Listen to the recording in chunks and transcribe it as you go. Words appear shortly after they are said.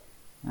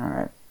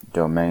Alright,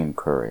 Domain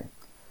Query.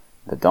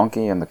 The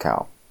Donkey and the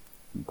Cow.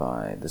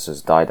 This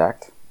is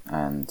Didact,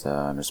 and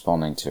I'm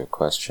responding to a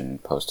question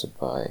posted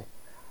by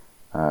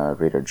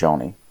reader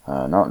Johnny.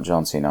 Not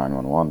John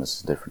C911, this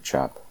is a different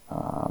chap,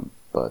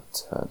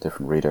 but a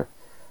different reader.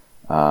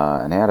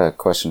 And he had a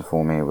question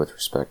for me with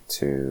respect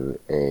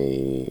to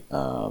a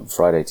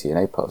Friday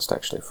TNA post,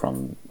 actually,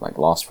 from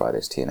last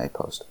Friday's TNA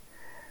post.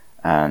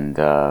 And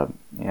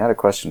he had a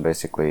question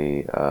basically,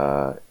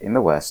 in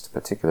the West,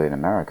 particularly in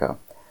America,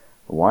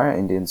 why are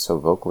Indians so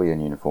vocally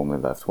and uniformly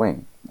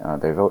left-wing?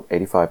 They vote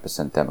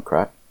 85%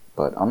 Democrat,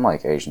 but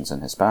unlike Asians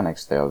and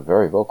Hispanics, they are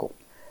very vocal.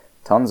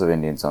 Tons of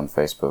Indians on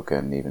Facebook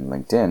and even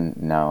LinkedIn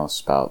now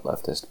spout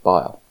leftist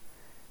bile.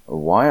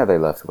 Why are they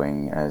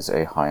left-wing as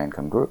a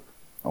high-income group?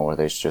 Or are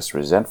they just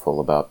resentful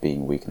about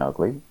being weak and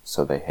ugly,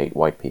 so they hate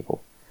white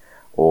people?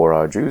 Or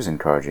are Jews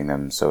encouraging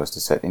them so as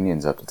to set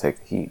Indians up to take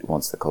the heat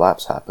once the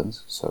collapse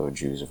happens, so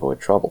Jews avoid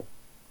trouble?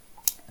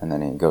 And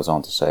then he goes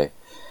on to say,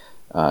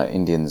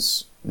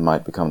 Indians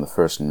might become the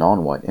first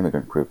non-white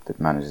immigrant group that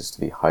manages to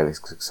be highly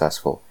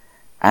successful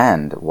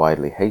and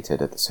widely hated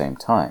at the same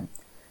time.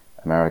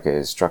 America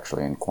is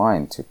structurally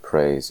inclined to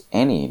praise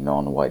any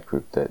non-white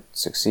group that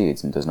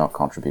succeeds and does not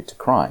contribute to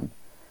crime,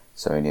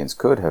 so Indians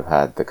could have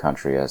had the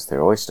country as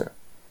their oyster.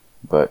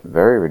 But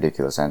very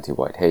ridiculous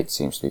anti-white hate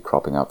seems to be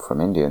cropping up from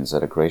Indians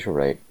at a greater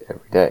rate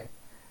every day.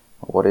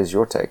 What is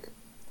your take?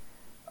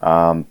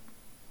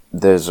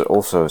 There's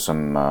also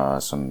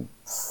some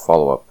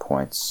follow-up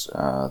points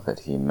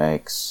that he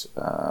makes,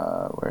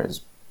 where he's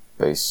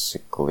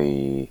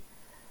basically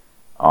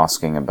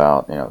asking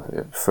about,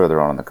 further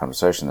on in the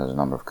conversation, there's a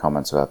number of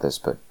comments about this,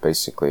 but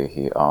basically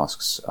he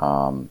asks,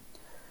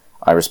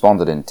 I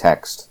responded in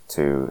text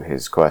to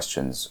his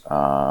questions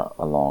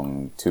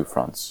along two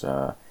fronts.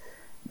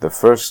 The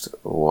first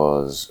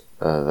was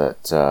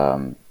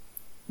that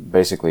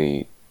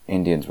basically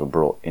Indians were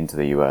brought into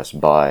the U.S.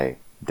 by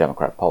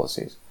Democrat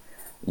policies.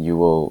 You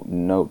will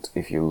note,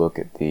 if you look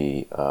at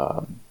the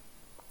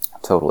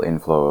total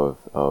inflow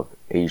of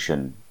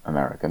Asian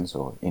Americans,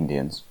 or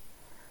Indians,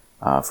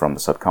 from the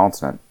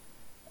subcontinent,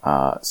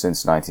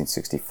 since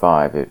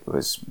 1965, it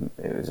was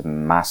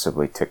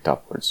massively ticked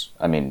upwards.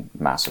 I mean,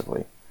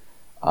 massively.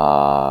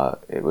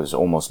 It was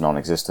almost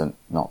non-existent,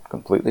 not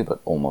completely,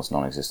 but almost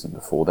non-existent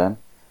before then,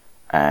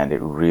 and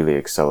it really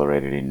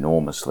accelerated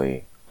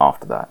enormously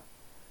after that.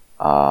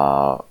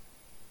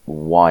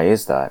 Why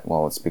is that?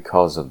 Well, it's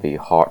because of the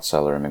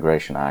Hart-Celler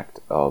Immigration Act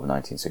of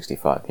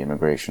 1965, the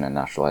Immigration and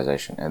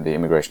Naturalization, and the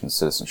Immigration and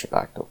Citizenship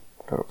Act, or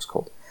whatever it was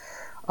called,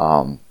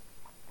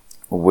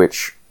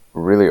 which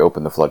really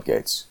opened the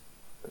floodgates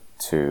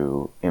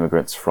to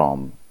immigrants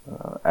from,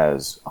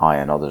 as I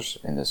and others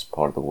in this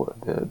part of the world,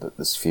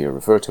 the sphere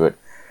refer to it,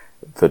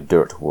 the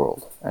dirt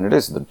world. And it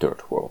is the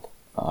dirt world.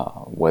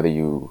 Whether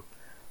you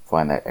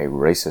find that a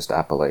racist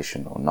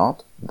appellation or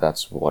not,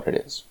 that's what it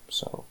is.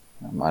 So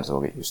I might as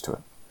well get used to it.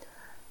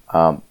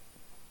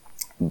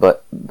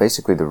 But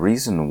basically the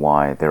reason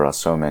why there are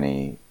so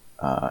many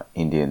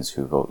Indians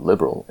who vote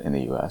liberal in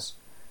the U.S.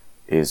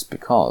 is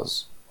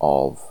because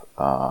of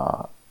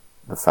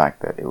the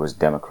fact that it was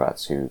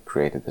Democrats who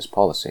created this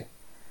policy.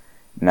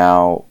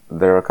 Now,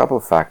 there are a couple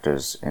of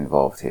factors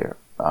involved here.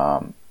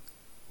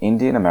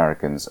 Indian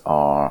Americans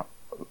are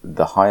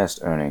the highest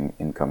earning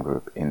income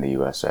group in the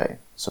USA,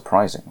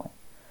 surprisingly.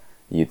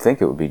 You'd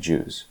think it would be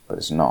Jews, but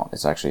it's not.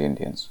 It's actually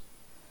Indians.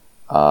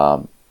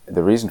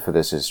 The reason for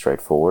this is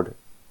straightforward.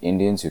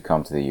 Indians who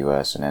come to the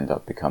U.S. and end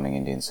up becoming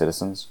Indian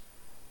citizens,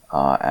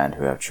 and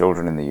who have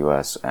children in the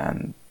U.S.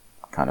 and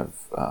kind of,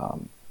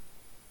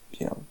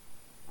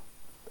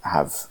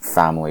 have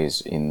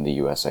families in the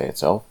USA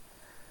itself,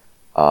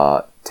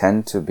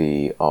 tend to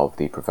be of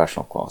the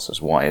professional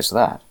classes. Why is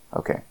that?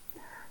 Okay.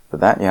 For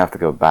that, you have to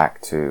go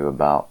back to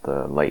about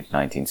the late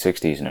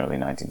 1960s and early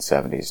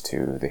 1970s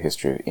to the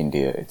history of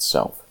India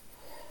itself.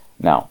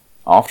 Now,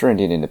 after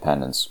Indian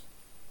independence,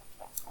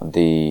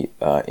 the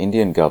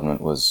Indian government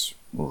was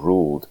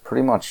ruled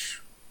pretty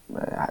much,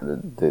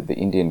 the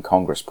Indian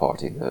Congress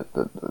Party,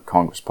 the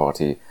Congress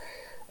Party,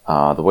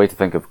 the way to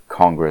think of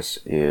Congress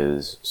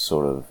is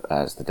sort of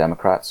as the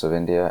Democrats of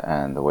India,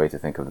 and the way to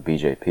think of the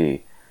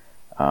BJP,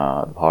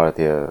 the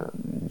Bharatiya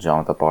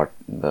Janata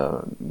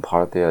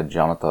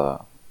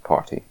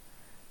Party,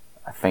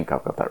 I think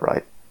I've got that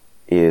right,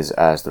 is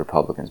as the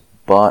Republicans.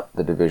 But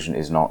the division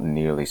is not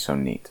nearly so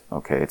neat.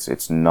 Okay,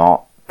 it's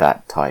not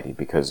that tidy,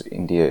 because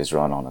India is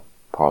run on a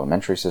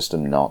parliamentary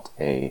system, not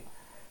a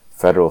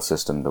federal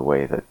system the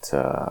way that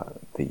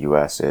the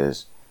US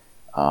is.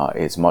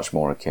 It's much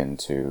more akin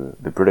to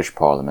the British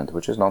Parliament,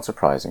 which is not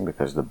surprising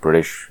because the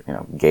British,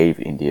 gave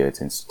India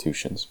its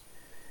institutions,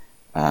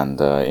 and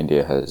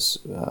India has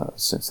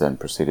since then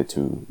proceeded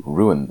to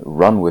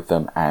run with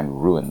them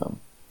and ruin them,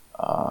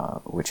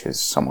 which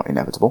is somewhat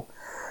inevitable.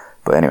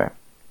 But anyway,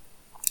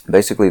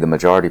 basically the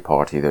majority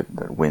party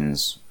that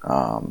wins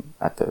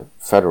at the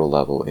federal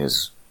level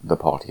is the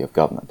party of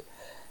government.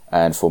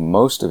 And for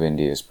most of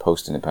India's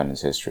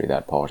post-independence history,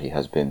 that party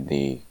has been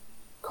the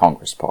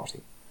Congress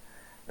Party.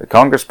 The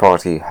Congress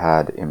Party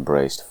had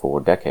embraced for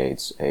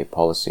decades a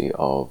policy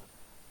of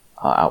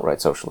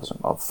outright socialism,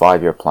 of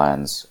 5-year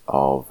plans,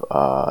 of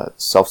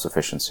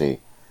self-sufficiency,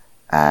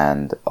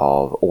 and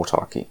of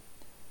autarky.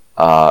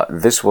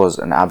 This was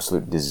an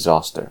absolute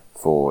disaster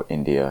for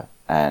India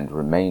and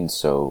remained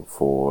so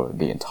for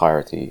the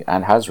entirety,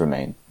 and has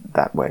remained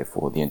that way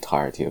for the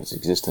entirety of its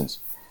existence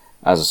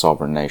as a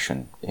sovereign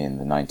nation in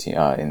the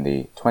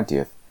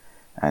 20th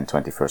and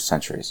 21st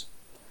centuries.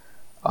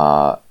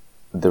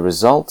 The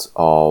result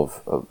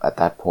of, at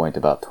that point,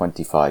 about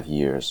 25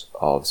 years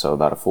so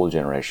about a full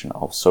generation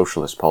of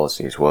socialist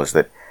policies was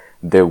that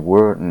there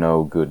were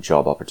no good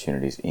job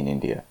opportunities in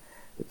India.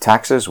 The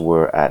taxes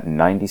were at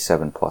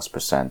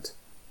 97+%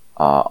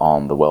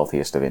 on the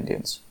wealthiest of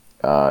Indians.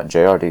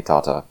 J.R.D.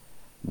 Tata,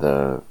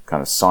 the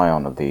kind of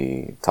scion of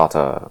the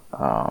Tata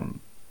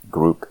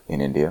group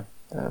in India,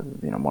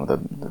 one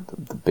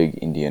of the big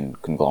Indian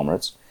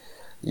conglomerates,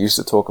 used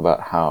to talk about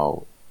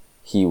how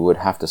he would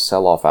have to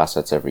sell off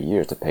assets every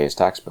year to pay his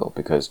tax bill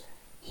because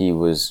he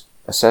was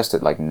assessed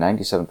at like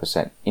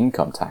 97%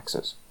 income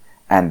taxes,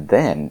 and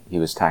then he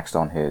was taxed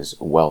on his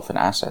wealth and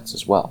assets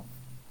as well.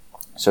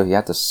 So he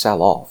had to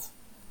sell off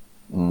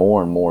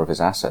more and more of his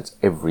assets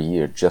every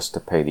year just to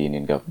pay the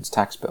Indian government's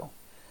tax bill.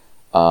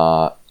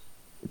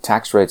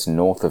 Tax rates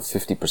north of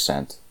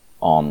 50%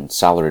 on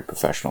salaried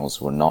professionals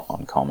were not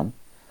uncommon,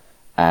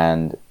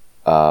 and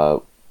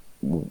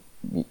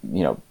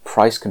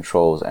price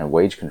controls and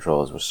wage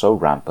controls were so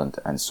rampant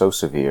and so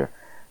severe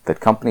that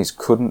companies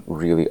couldn't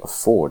really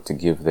afford to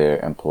give their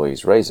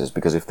employees raises,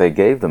 because if they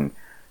gave them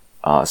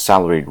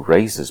salaried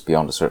raises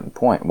beyond a certain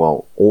point,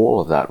 well, all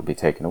of that would be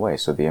taken away.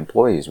 So the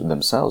employees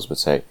themselves would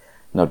say,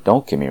 no,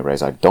 don't give me a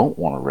raise. I don't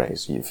want a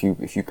raise. If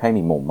you pay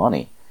me more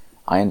money,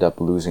 I end up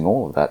losing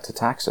all of that to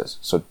taxes.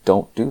 So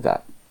don't do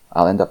that.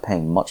 I'll end up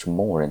paying much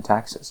more in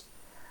taxes.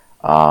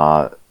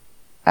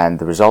 And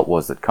the result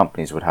was that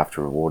companies would have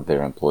to reward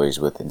their employees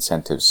with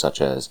incentives such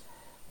as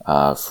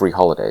free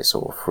holidays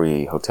or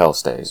free hotel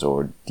stays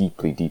or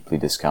deeply, deeply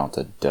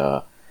discounted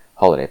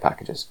holiday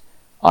packages.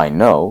 I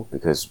know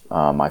because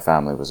my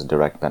family was a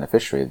direct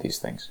beneficiary of these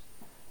things.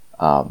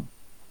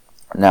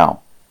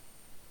 Now,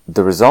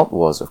 the result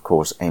was, of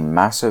course, a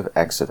massive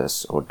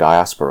exodus or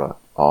diaspora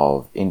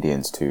of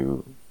Indians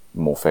to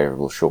more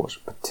favorable shores,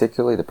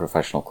 particularly the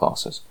professional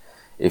classes.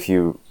 If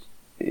you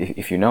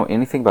know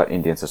anything about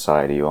Indian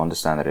society, you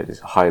understand that it is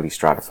highly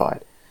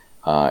stratified.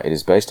 It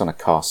is based on a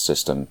caste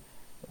system,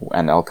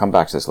 and I'll come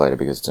back to this later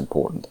because it's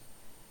important.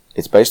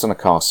 It's based on a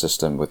caste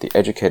system with the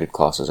educated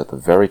classes at the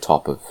very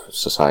top of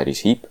society's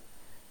heap.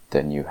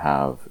 Then you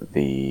have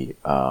the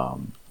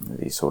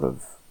sort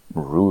of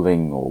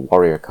ruling or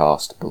warrior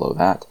caste below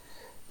that.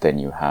 Then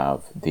you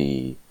have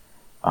the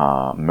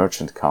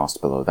merchant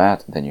caste below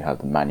that. Then you have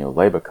the manual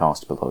labor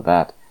caste below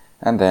that.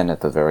 And then at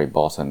the very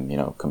bottom,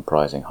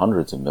 comprising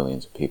hundreds of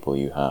millions of people,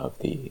 you have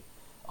the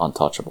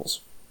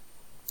untouchables.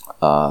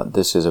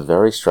 This is a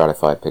very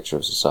stratified picture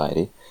of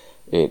society.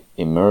 It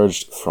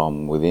emerged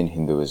from within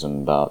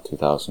Hinduism about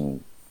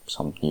 2,000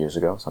 some years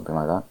ago, something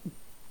like that,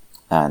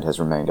 and has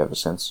remained ever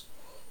since.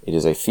 It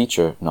is a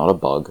feature, not a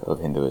bug, of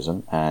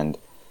Hinduism, and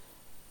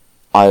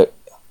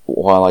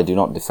while I do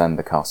not defend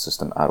the caste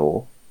system at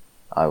all,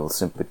 I will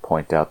simply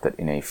point out that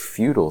in a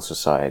feudal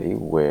society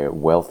where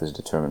wealth is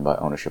determined by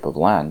ownership of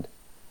land,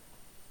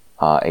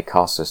 a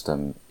caste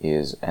system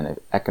is an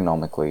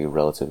economically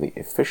relatively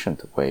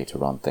efficient way to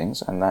run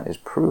things, and that is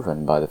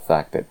proven by the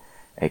fact that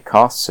a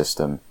caste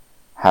system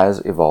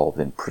has evolved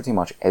in pretty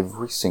much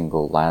every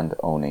single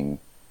land-owning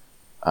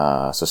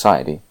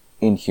society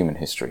in human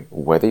history.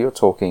 Whether you're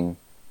talking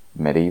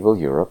medieval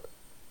Europe,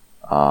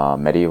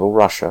 medieval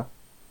Russia,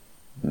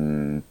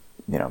 the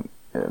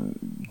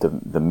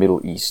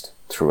Middle East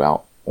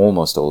throughout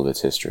almost all of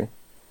its history,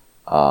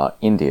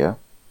 India,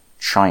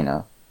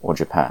 China, or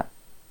Japan.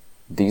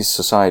 These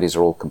societies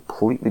are all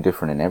completely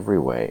different in every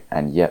way,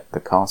 and yet the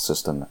caste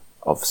system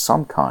of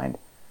some kind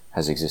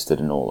has existed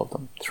in all of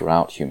them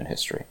throughout human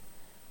history,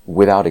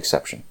 without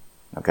exception.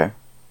 Okay?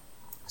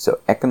 So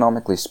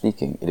economically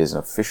speaking, it is an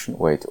efficient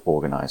way to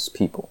organize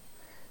people.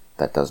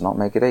 That does not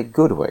make it a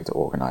good way to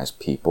organize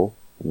people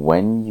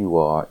when you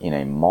are in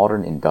a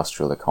modern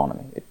industrial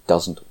economy. It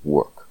doesn't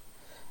work.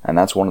 And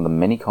that's one of the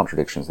many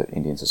contradictions that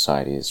Indian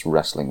society is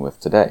wrestling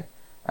with today,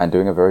 and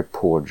doing a very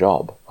poor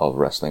job of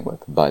wrestling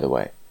with, by the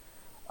way.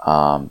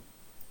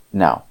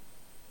 Now,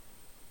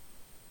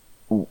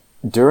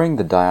 during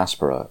the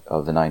diaspora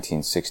of the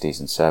 1960s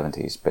and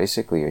 70s,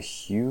 basically a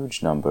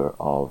huge number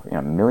of,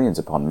 millions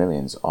upon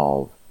millions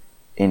of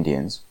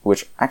Indians,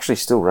 which actually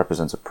still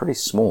represents a pretty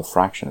small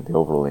fraction of the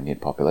overall Indian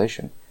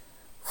population,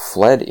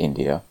 fled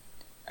India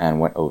and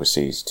went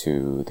overseas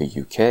to the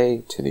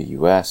UK, to the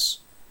US,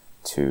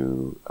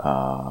 to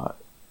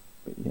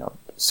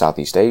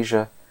Southeast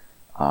Asia.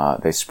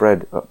 They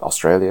spread,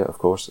 Australia, of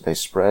course, they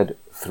spread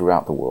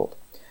throughout the world.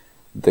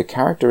 The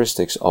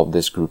characteristics of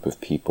this group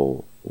of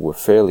people were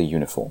fairly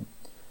uniform.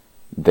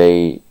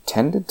 They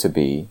tended to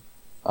be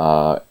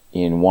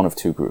in one of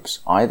two groups.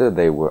 Either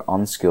they were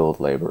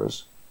unskilled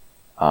laborers,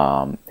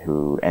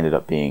 who ended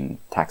up being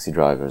taxi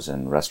drivers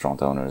and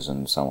restaurant owners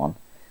and so on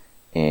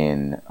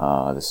in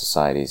the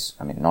societies,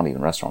 I mean, not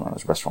even restaurant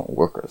owners, restaurant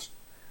workers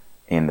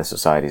in the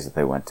societies that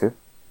they went to,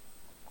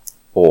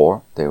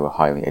 or they were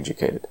highly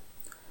educated.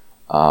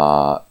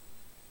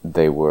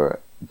 They were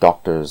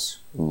doctors,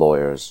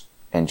 lawyers,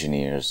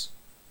 engineers,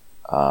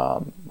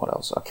 what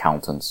else?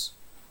 Accountants,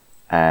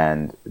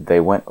 and they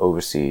went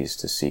overseas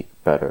to seek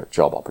better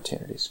job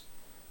opportunities.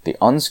 The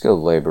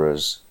unskilled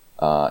laborers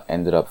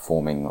ended up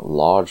forming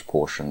large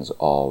portions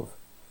of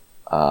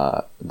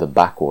the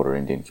backwater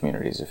Indian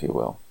communities, if you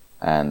will,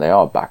 and they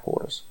are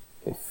backwaters.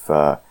 If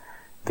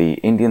the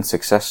Indian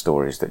success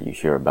stories that you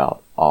hear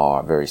about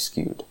are very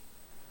skewed.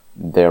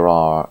 There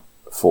are,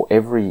 for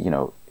every,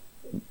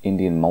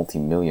 Indian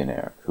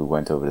multimillionaire who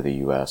went over to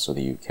the US or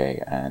the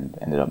UK and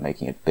ended up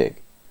making it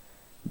big,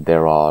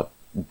 there are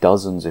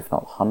dozens, if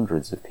not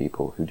hundreds, of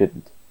people who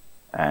didn't,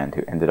 and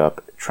who ended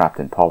up trapped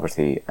in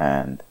poverty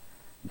and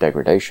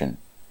degradation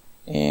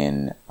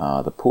in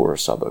the poorer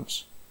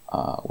suburbs,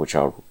 which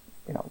are,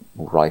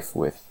 rife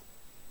with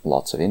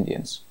lots of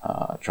Indians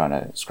trying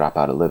to scrap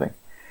out a living.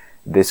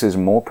 This is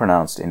more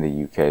pronounced in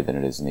the UK than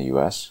it is in the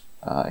US.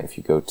 If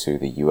you go to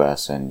the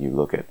US and you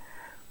look at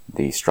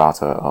the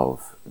strata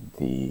of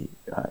the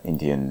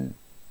Indian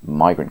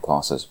migrant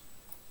classes,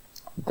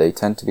 they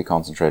tend to be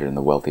concentrated in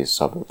the wealthiest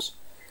suburbs.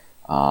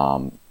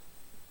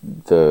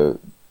 The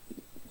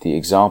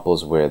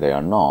examples where they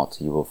are not,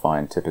 you will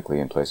find typically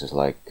in places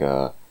like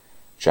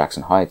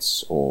Jackson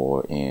Heights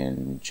or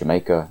in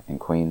Jamaica, in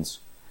Queens,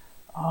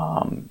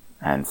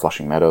 and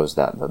Flushing Meadows,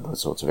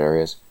 those sorts of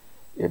areas.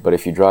 But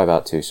if you drive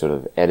out to sort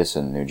of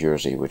Edison, New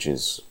Jersey, which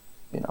is,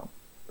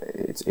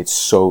 it's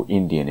so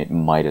Indian, it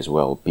might as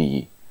well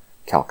be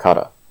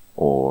Calcutta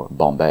or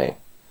Bombay,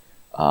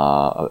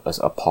 as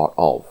a part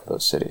of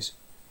those cities.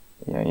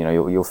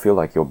 You'll feel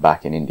like you're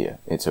back in India.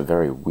 It's a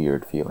very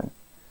weird feeling.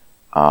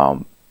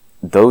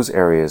 Those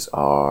areas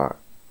are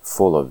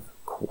full of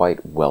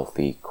quite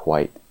wealthy,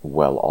 quite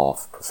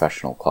well-off,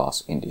 professional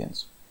class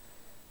Indians.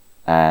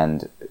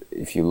 And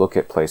if you look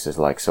at places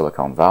like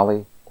Silicon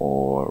Valley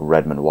or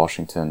Redmond,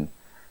 Washington,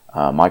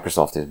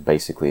 Microsoft is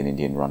basically an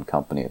Indian-run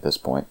company at this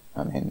point.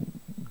 I mean,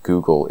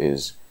 Google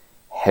is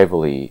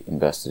heavily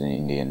invested in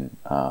Indian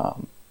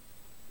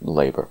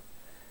labor.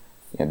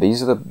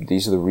 These are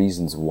the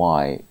reasons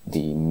why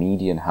the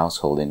median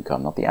household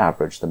income, not the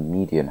average, the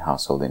median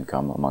household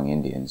income among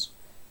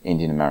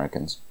Indian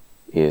Americans,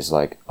 is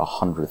like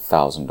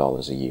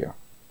 $100,000 a year.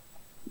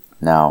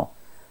 Now,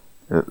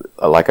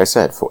 like I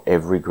said, for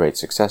every great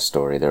success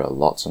story, there are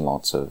lots and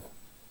lots of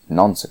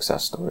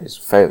non-success stories,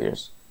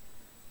 failures.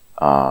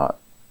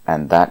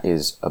 And that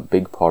is a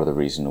big part of the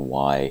reason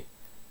why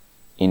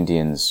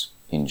Indians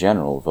in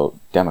general vote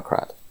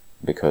Democrat,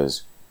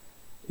 because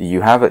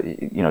you have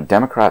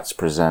Democrats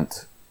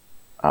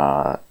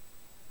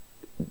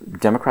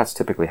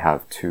typically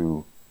have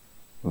two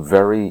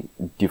very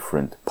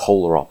different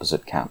polar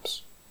opposite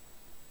camps.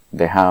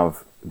 They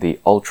have the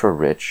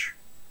ultra-rich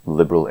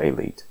liberal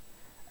elite,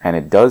 and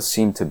it does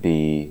seem to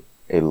be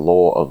a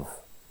law of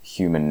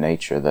human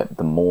nature that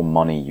the more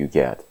money you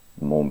get,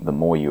 the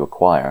more you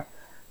acquire,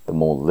 the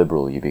more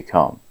liberal you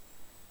become,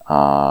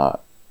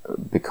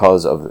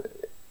 because of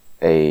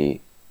a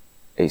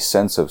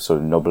sense of sort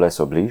of noblesse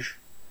oblige,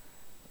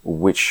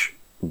 which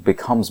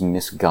becomes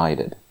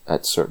misguided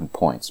at certain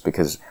points,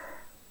 because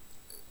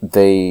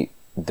they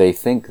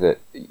think that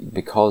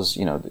because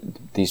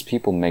these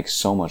people make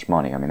so much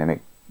money, I mean, they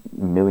make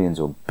millions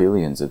or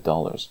billions of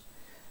dollars,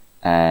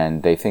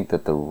 and they think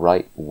that the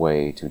right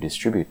way to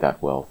distribute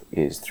that wealth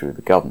is through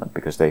the government,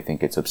 because they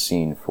think it's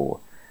obscene for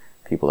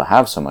people to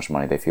have so much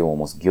money. They feel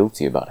almost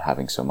guilty about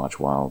having so much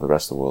while the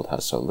rest of the world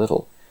has so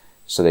little.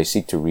 So they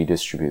seek to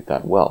redistribute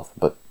that wealth,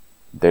 but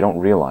they don't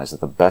realize that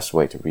the best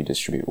way to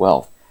redistribute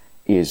wealth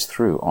is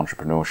through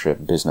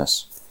entrepreneurship,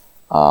 business,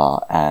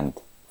 and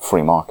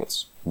free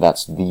markets.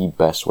 That's the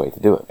best way to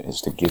do it,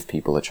 is to give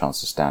people a chance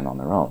to stand on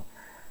their own.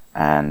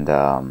 And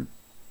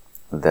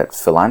that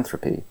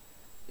philanthropy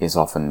is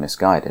often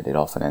misguided. It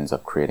often ends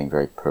up creating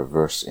very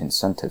perverse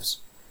incentives,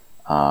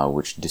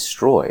 which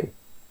destroy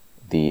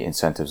the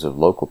incentives of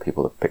local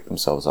people to pick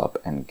themselves up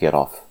and get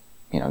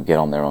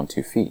on their own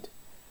 2 feet.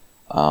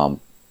 But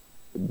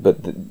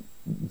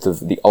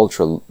the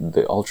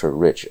ultra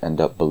rich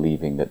end up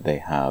believing that they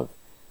have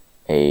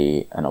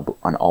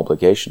an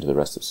obligation to the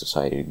rest of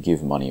society to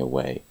give money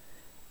away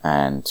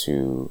and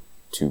to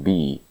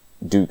be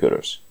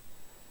do-gooders.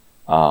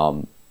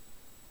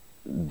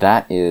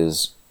 That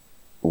is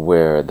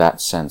where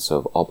that sense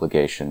of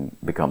obligation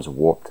becomes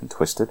warped and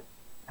twisted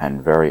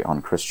and very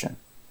unchristian.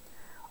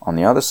 On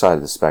the other side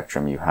of the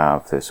spectrum, you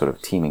have the sort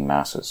of teeming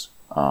masses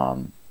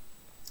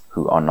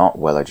who are not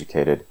well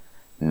educated,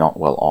 not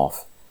well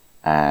off,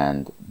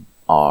 and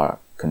are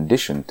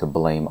conditioned to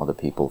blame other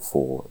people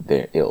for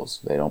their ills.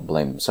 They don't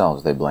blame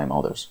themselves, they blame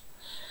others.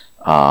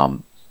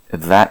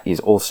 That is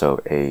also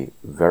a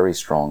very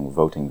strong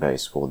voting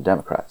base for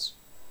Democrats.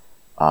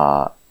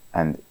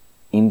 And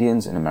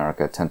Indians in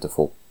America tend to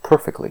fall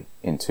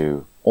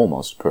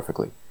almost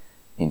perfectly,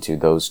 into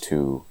those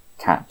two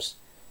camps.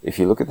 If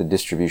you look at the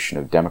distribution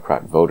of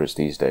Democrat voters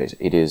these days,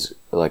 it is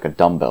like a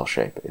dumbbell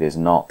shape. It is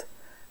not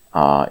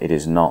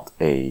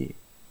a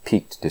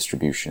peaked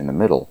distribution in the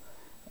middle,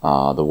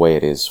 the way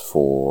it is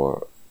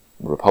for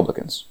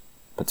Republicans,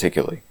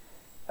 particularly.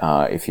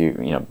 If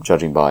you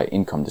judging by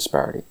income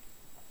disparity.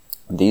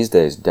 These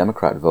days,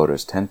 Democrat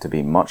voters tend to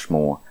be much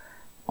more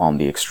on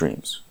the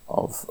extremes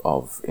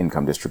of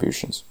income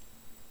distributions.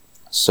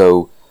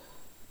 So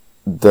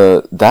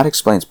that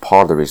explains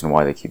part of the reason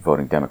why they keep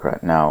voting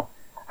Democrat. Now,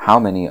 how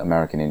many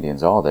American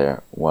Indians are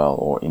there? Well,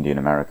 or Indian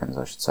Americans,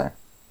 I should say.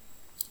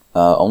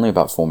 Only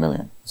about 4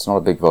 million. It's not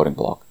a big voting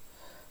bloc,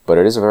 but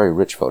it is a very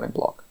rich voting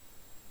bloc.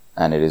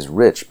 And it is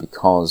rich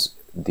because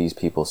these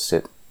people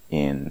sit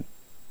in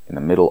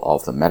the middle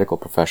of the medical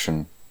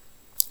profession,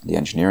 the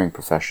engineering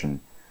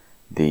profession,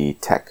 the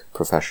tech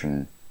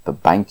profession, the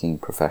banking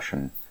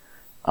profession,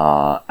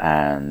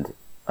 and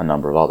a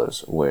number of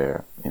others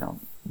where,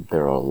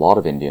 there are a lot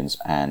of Indians,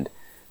 and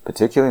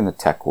particularly in the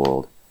tech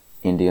world,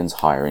 Indians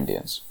hire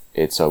Indians.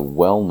 It's a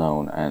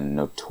well-known and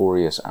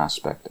notorious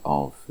aspect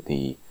of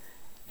the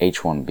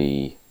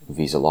H-1B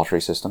visa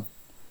lottery system,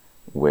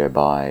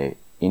 whereby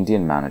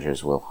Indian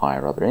managers will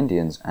hire other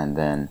Indians and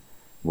then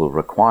will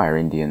require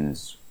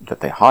Indians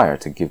that they hire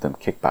to give them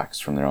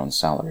kickbacks from their own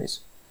salaries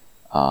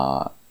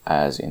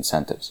as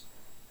incentives.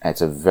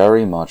 It's a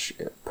very much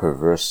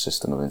perverse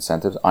system of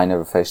incentives. I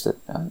never faced it.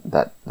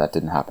 That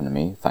didn't happen to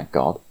me, thank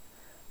God.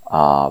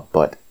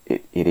 But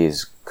it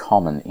is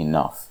common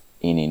enough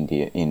in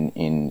India,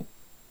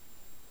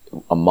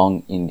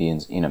 among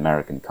Indians in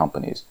American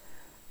companies,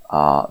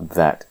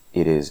 that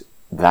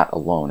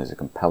alone is a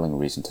compelling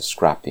reason to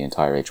scrap the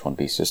entire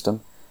H-1B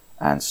system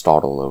and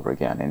start all over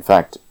again. In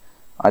fact,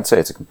 I'd say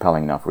it's a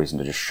compelling enough reason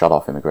to just shut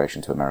off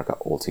immigration to America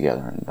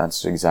altogether, and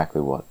that's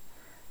exactly what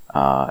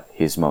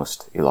His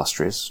Most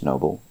Illustrious,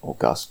 Noble,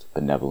 August,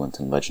 Benevolent,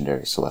 and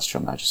Legendary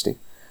Celestial Majesty,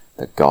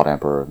 the God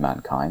Emperor of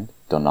Mankind,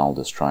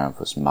 Donaldus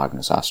Triumphus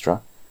Magnus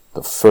Astra,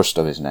 the first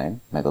of his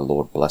name, may the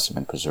Lord bless him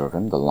and preserve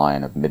him, the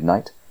Lion of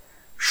Midnight,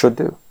 should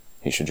do.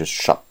 He should just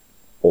shut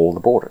all the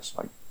borders.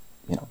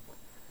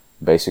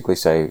 Basically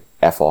say,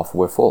 F off,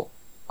 we're full.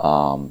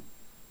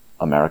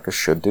 America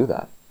should do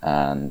that.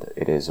 And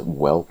it is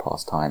well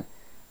past time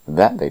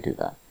that they do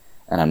that.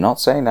 And I'm not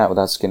saying that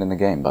without skin in the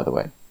game, by the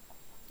way.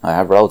 I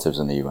have relatives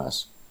in the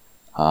U.S.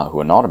 Who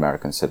are not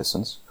American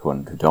citizens,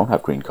 who don't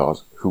have green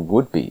cards, who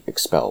would be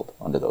expelled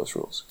under those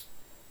rules.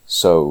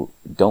 So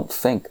don't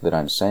think that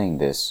I'm saying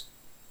this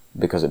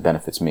because it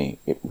benefits me.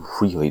 It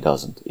really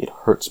doesn't. It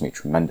hurts me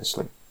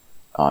tremendously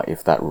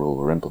if that rule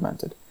were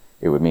implemented.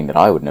 It would mean that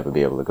I would never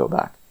be able to go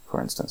back,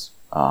 for instance,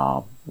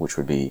 which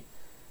would be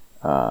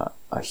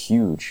a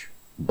huge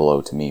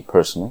blow to me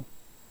personally.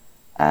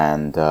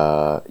 And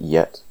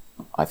yet,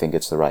 I think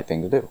it's the right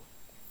thing to do.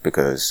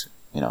 Because,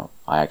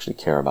 I actually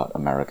care about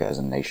America as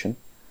a nation,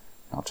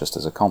 not just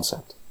as a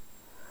concept.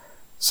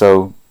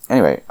 So,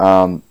 anyway,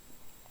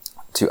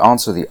 to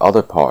answer the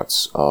other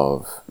parts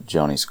of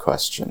Johnny's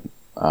question,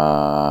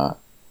 why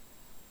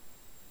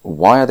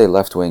are they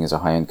left-wing as a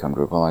high-income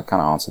group? Well, I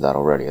kind of answered that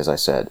already. As I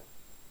said,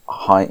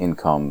 high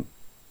income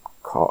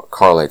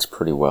correlates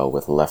pretty well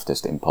with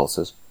leftist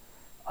impulses.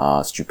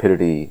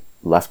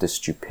 Leftist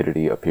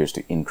stupidity appears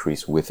to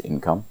increase with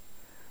income.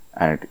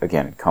 And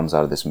it comes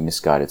out of this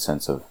misguided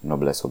sense of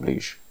noblesse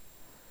oblige.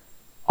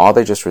 Are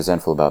they just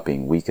resentful about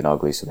being weak and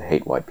ugly, so they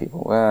hate white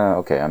people? Well,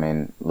 okay, I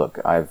mean, look,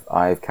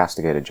 I've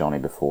castigated Johnny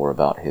before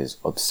about his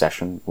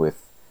obsession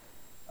with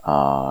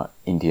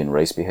Indian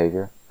race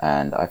behavior,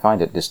 and I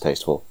find it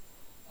distasteful.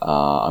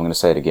 I'm going to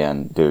say it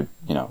again, dude,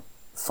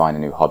 find a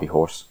new hobby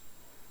horse.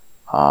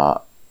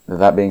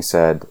 That being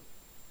said,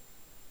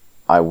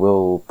 I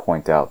will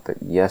point out that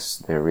yes,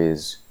 there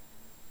is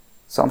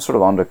some sort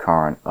of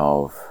undercurrent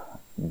of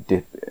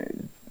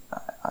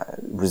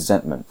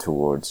resentment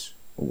towards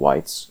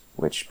whites,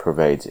 which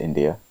pervades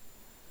India.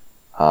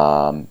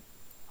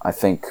 I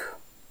think,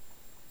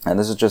 and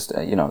this is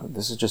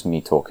just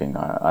me talking.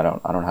 I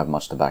don't have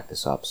much to back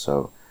this up,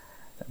 so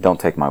don't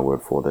take my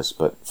word for this.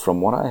 But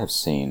from what I have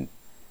seen,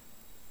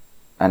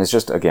 and this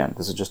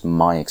is just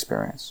my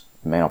experience.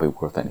 It may not be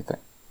worth anything.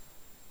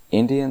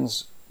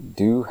 Indians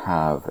do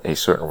have a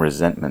certain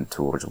resentment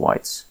towards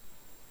whites.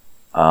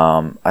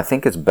 I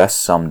think it's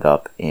best summed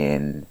up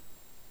in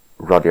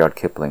Rudyard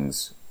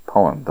Kipling's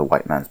poem, The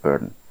White Man's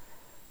Burden.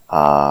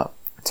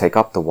 Take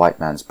up the white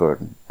man's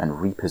burden, and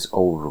reap his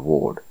old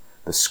reward,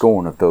 the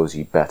scorn of those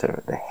ye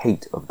better, the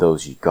hate of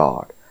those ye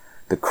guard,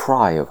 the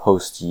cry of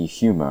hosts ye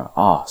humour,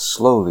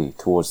 slowly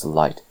towards the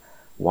light,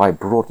 why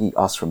brought ye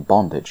us from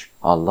bondage,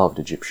 our loved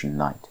Egyptian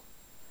night?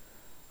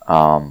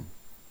 And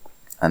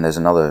there's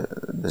another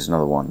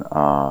one,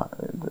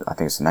 I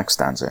think it's the next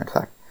stanza, in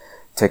fact.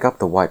 Take up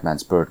the white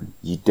man's burden,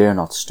 ye dare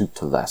not stoop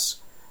to less,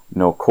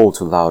 nor call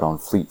too loud on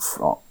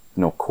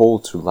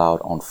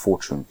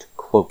fortune to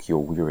cloak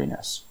your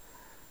weariness.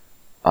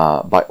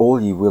 By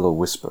all ye will or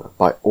whisper,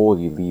 by all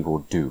ye leave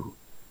or do,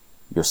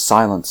 your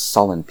silent,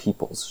 sullen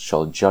peoples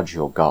shall judge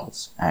your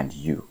gods and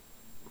you.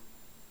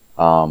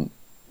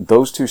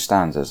 Those two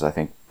stanzas, I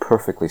think,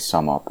 perfectly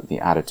sum up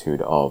the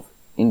attitude of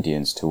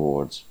Indians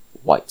towards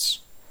whites.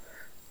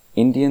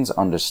 Indians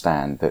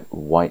understand that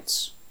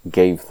whites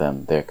gave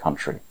them their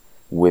country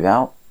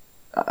without,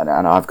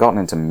 and I've gotten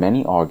into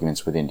many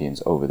arguments with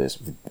Indians over this,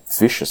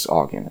 vicious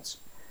arguments,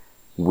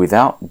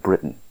 without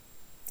Britain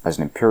as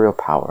an imperial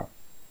power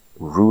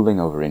ruling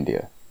over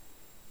India,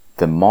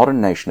 the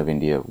modern nation of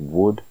India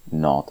would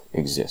not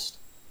exist.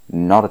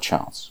 Not a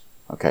chance.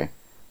 Okay?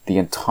 The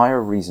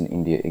entire reason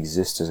India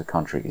exists as a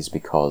country is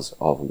because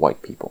of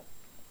white people.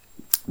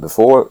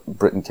 Before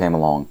Britain came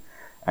along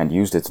and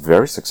used its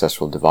very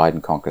successful divide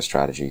and conquer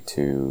strategy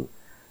to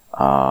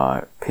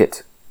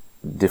pit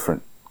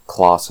different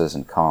classes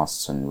and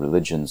castes and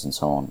religions and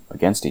so on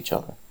against each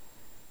other,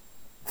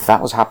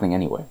 that was happening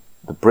anyway.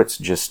 The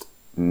Brits just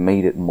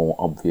made it more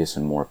obvious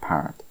and more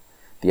apparent.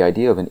 The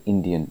idea of an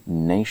Indian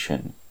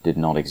nation did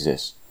not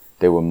exist.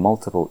 There were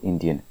multiple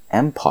Indian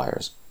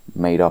empires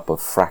made up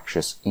of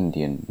fractious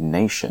Indian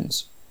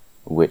nations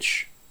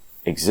which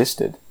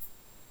existed,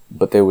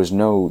 but there was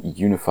no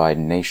unified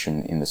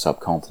nation in the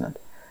subcontinent.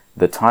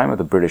 The time of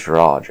the British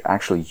Raj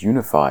actually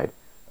unified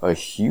a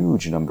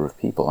huge number of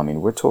people. I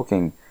mean, we're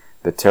talking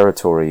the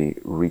territory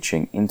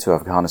reaching into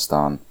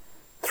Afghanistan,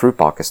 through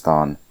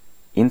Pakistan,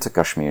 into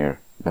Kashmir,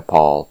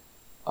 Nepal,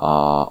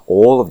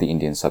 all of the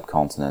Indian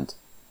subcontinent,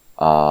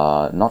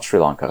 not Sri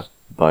Lanka,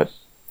 but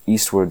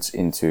eastwards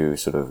into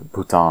sort of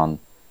Bhutan,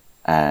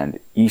 and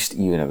east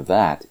even of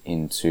that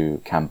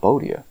into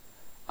Cambodia.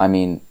 I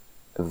mean,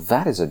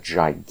 that is a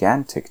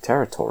gigantic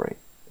territory.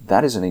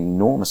 That is an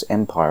enormous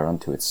empire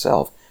unto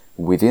itself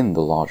within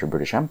the larger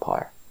British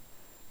Empire.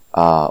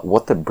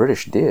 What the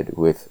British did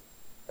with,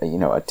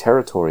 a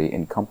territory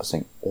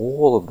encompassing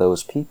all of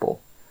those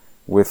people,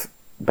 with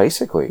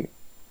basically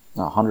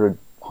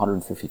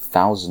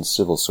 150,000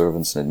 civil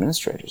servants and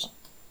administrators,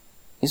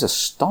 is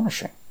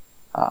astonishing.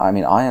 I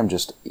mean, I am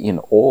just in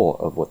awe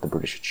of what the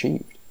British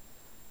achieved,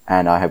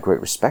 and I have great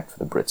respect for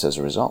the Brits as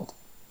a result.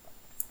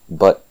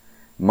 But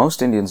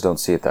most Indians don't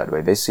see it that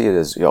way. They see it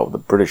as,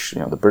 the British,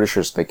 the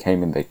Britishers, they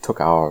came in, they took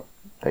our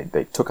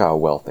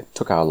wealth, they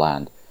took our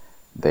land,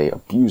 they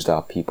abused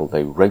our people,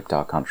 they raped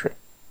our country.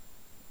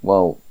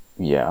 Well,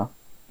 yeah,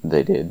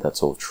 they did,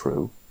 that's all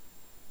true.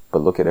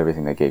 But look at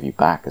everything they gave you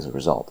back as a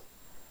result.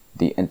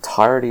 The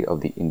entirety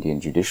of the Indian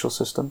judicial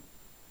system,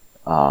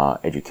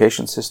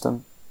 education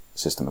system,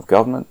 system of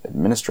government,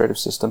 administrative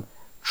system,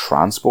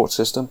 transport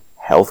system,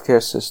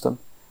 healthcare system,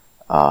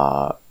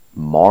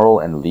 moral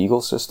and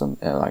legal system,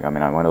 I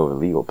went over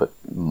legal, but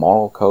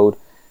moral code,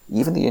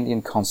 even the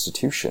Indian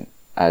constitution,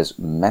 as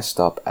messed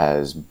up,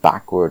 as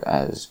backward,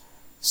 as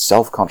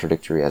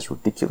self-contradictory, as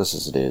ridiculous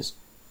as it is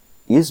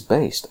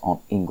based on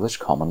English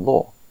common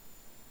law.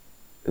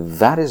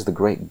 That is the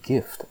great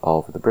gift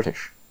of the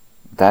British.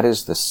 That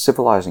is the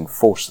civilizing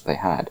force that they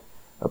had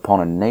upon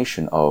a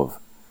nation of,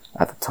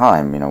 at the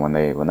time, when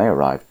they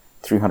arrived,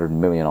 300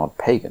 million odd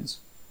pagans.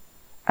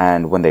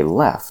 And when they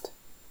left,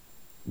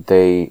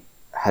 they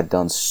had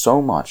done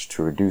so much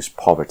to reduce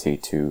poverty,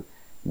 to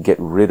get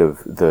rid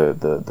of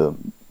the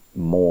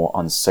more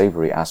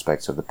unsavory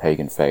aspects of the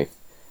pagan faith.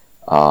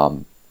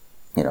 The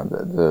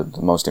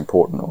most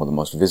important or the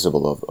most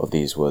visible of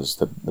these was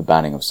the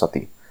banning of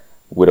sati,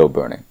 widow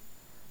burning.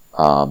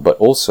 But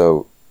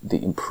also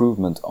the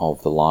improvement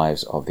of the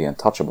lives of the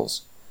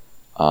untouchables,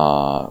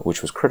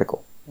 which was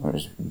critical. It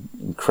was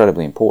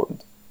incredibly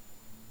important.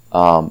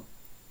 All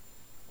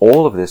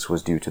of this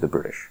was due to the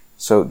British.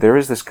 So there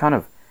is this kind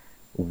of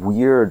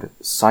weird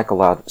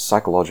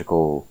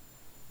psychological,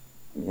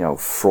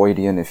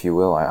 Freudian, if you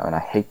will, and I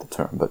hate the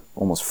term, but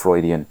almost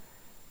Freudian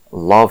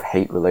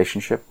love-hate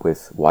relationship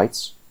with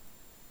whites.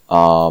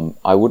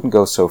 I wouldn't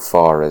go so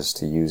far as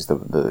to use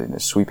the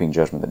sweeping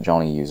judgment that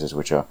Johnny uses,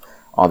 which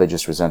are they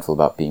just resentful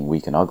about being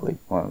weak and ugly?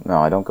 Well, no,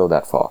 I don't go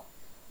that far.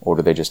 Or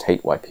do they just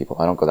hate white people?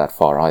 I don't go that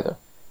far either.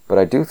 But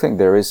I do think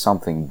there is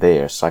something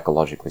there,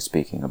 psychologically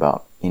speaking,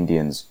 about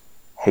Indians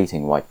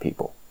hating white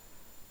people.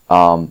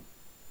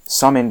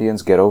 Some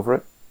Indians get over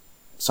it.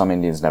 Some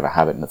Indians never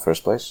have it in the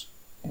first place.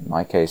 In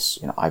my case,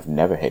 I've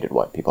never hated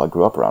white people. I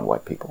grew up around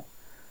white people.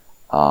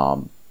 I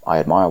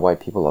admire white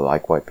people. I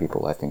like white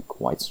people. I think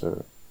whites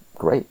are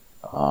great.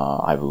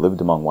 I've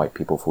lived among white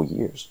people for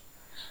years.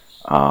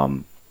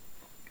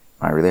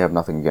 I really have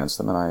nothing against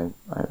them, and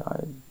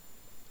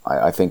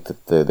I think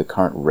that the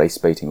current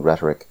race-baiting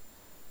rhetoric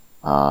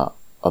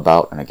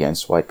about and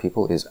against white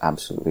people is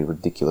absolutely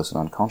ridiculous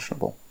and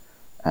unconscionable.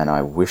 And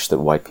I wish that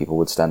white people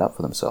would stand up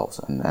for themselves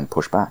and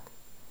push back.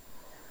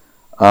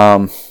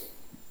 The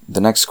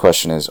next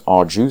question is,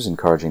 are Jews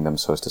encouraging them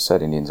so as to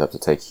set Indians up to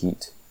take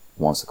heat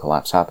once the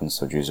collapse happens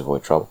so Jews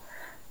avoid trouble?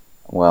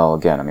 Well,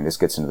 again, this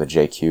gets into the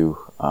JQ.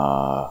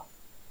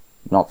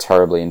 Not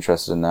terribly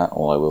interested in that.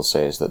 All I will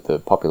say is that the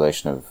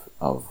population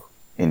of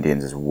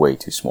Indians is way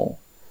too small.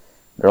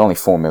 There are only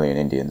 4 million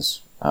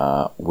Indians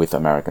with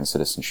American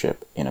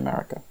citizenship in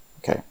America.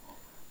 Okay,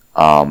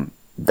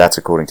 that's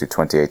according to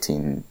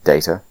 2018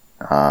 data.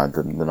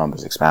 The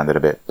numbers expanded a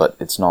bit, but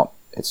it's not.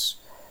 It's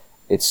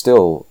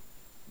still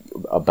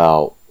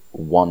about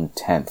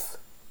 1/10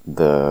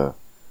 the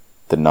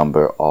the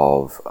number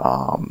of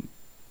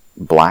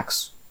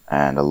blacks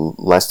and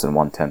less than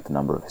 1/10 the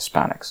number of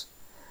Hispanics.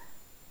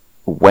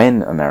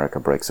 When America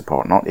breaks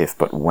apart, not if,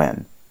 but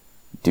when,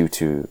 due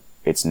to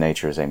its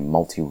nature as a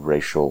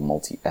multiracial,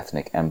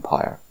 multi-ethnic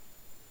empire,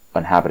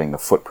 inhabiting the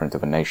footprint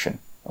of a nation,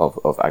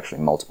 of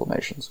actually multiple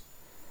nations,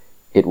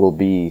 it will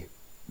be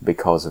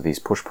because of these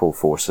push-pull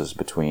forces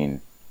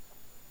between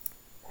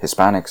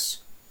Hispanics,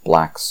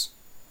 blacks,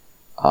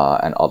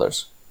 and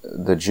others.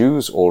 The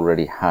Jews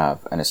already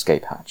have an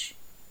escape hatch.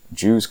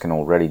 Jews can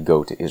already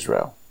go to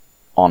Israel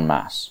en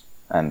masse,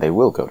 and they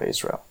will go to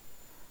Israel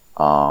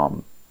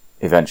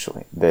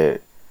eventually. The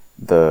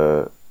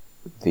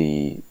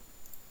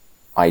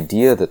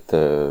idea that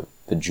the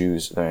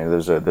Jews, I mean,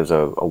 there's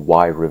a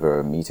Wye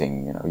River meeting,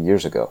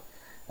 years ago,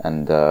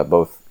 and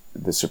both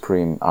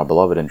our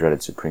beloved and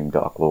dreaded Supreme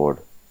Dark Lord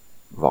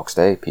Vox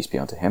Day, peace be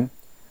unto him,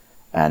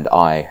 and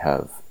I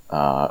have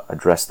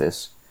addressed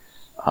this.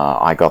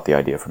 I got the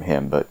idea from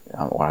him,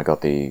 or I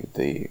got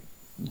the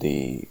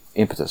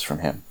impetus from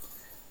him.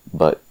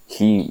 But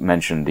he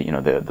mentioned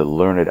the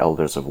learned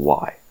elders of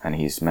Wye, and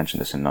he's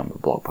mentioned this in a number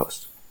of blog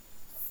posts.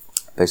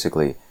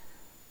 Basically,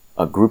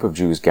 a group of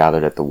Jews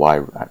gathered at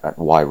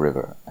Wye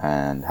River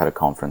and had a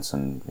conference,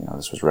 and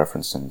this was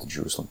referenced in the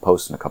Jerusalem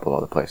Post and a couple of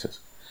other places,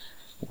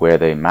 where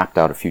they mapped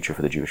out a future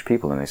for the Jewish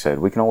people, and they said,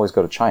 we can always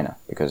go to China,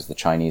 because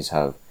the Chinese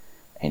have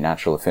a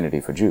natural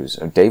affinity for Jews.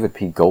 David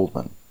P.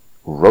 Goldman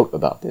wrote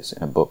about this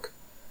in a book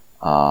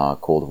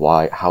called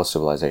How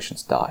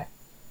Civilizations Die.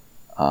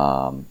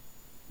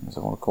 Is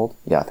that what it's called?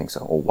 Yeah, I think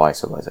so. Or Why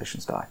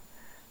Civilizations Die.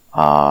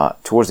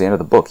 Towards the end of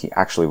the book, he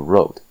actually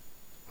wrote,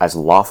 as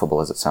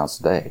laughable as it sounds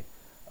today,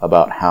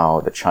 about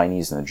how the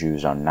Chinese and the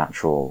Jews are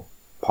natural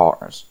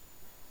partners.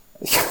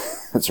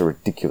 It's a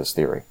ridiculous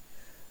theory.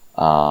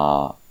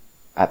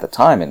 At the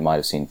time, it might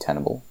have seemed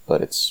tenable,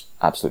 but it's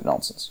absolute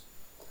nonsense.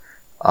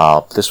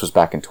 This was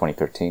back in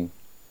 2013.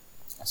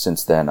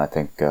 Since then, I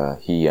think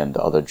he and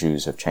other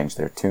Jews have changed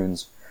their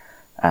tunes,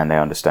 and they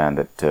understand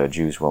that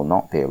Jews will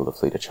not be able to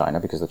flee to China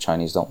because the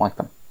Chinese don't like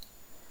them.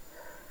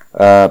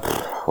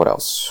 What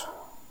else?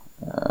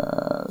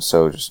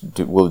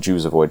 Will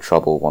Jews avoid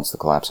trouble once the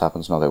collapse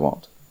happens? No, they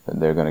won't.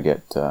 They're going to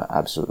get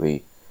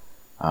absolutely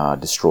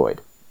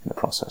destroyed in the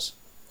process.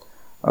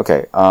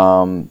 Okay,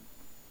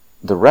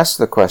 the rest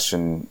of the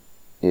question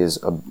is,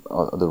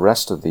 the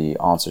rest of the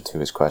answer to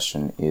his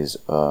question is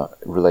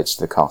relates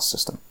to the caste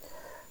system.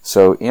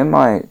 So in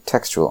my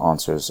textual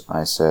answers,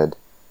 I said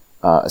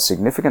a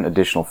significant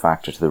additional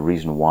factor to the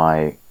reason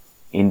why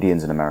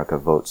Indians in America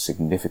vote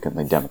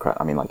significantly Democrat,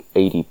 I mean like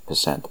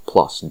 80%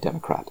 plus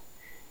Democrat,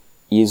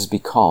 is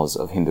because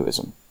of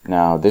Hinduism.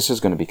 Now, this is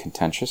going to be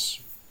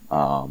contentious,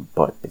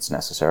 but it's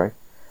necessary.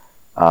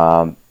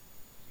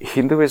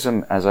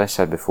 Hinduism, as I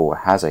said before,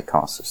 has a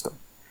caste system.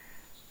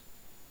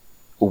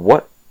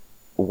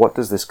 What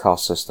does this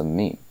caste system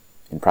mean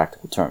in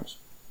practical terms?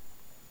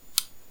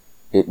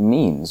 It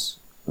means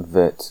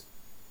that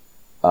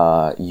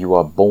you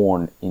are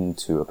born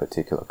into a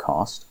particular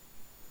caste,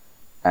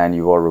 and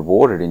you are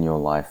rewarded in your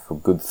life for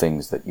good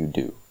things that you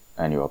do,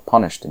 and you are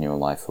punished in your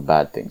life for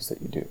bad things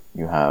that you do.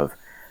 You have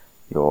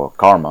your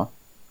karma,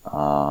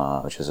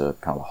 which is a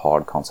kind of a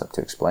hard concept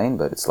to explain,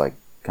 but it's like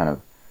kind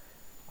of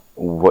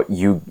what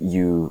you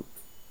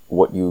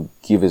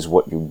give is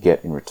what you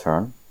get in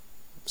return,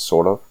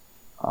 sort of.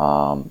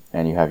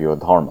 And you have your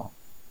dharma,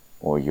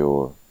 or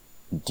your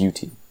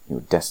duty,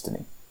 your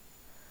destiny,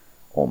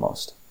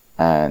 almost.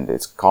 And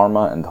it's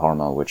karma and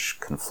dharma which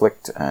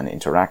conflict and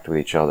interact with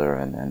each other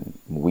and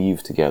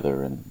weave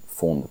together and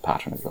form the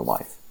pattern of your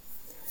life.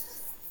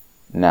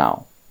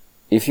 Now,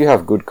 if you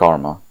have good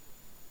karma,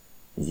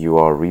 you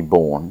are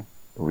reborn,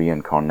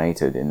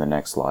 reincarnated in the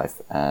next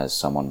life as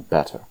someone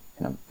better,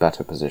 in a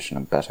better position,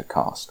 a better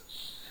caste.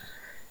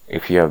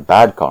 If you have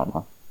bad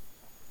karma,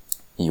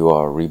 you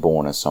are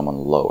reborn as someone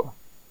lower.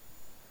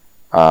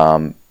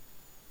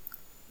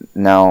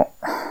 Now,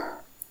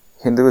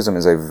 Hinduism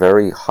is a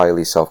very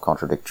highly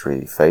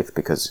self-contradictory faith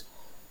because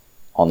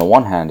on the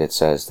one hand it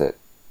says that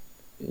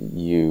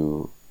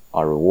you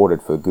are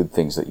rewarded for good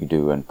things that you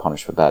do and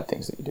punished for bad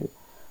things that you do.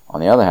 On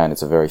the other hand,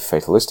 it's a very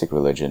fatalistic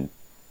religion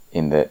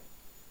in that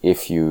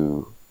if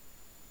you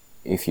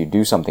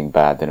do something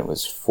bad, then it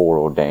was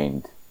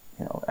foreordained,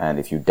 and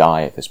if you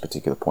die at this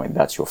particular point,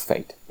 that's your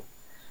fate.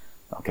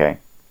 Okay?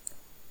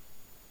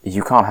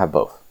 You can't have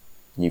both.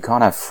 You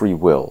can't have free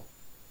will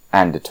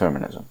and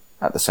determinism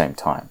at the same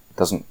time. It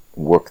doesn't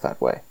work that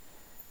way.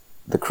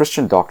 The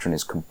Christian doctrine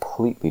is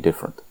completely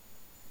different.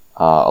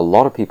 A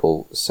lot of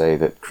people say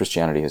that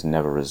Christianity has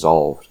never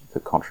resolved the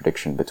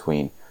contradiction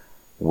between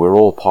we're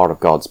all part of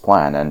God's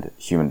plan and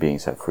human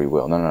beings have free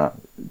will. No.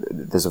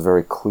 There's a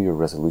very clear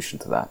resolution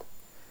to that.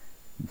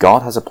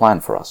 God has a plan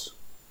for us.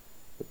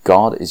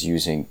 God is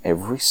using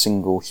every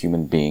single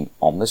human being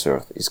on this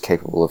earth, is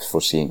capable of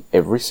foreseeing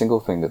every single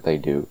thing that they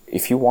do.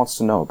 If he wants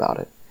to know about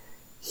it,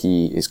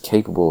 he is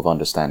capable of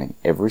understanding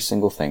every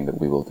single thing that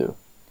we will do.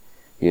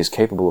 He is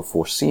capable of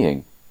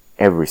foreseeing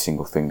every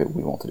single thing that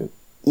we want to do,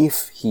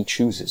 if he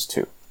chooses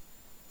to.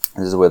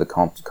 This is where the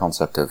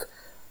concept of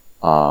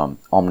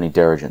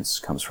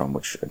omnidirecence comes from,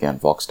 which again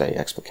Vox Dei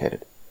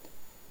explicated.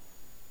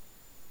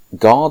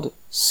 God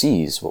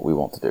sees what we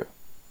want to do,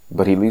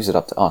 but he leaves it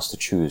up to us to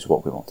choose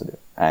what we want to do.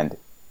 And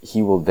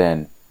he will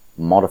then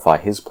modify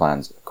his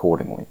plans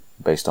accordingly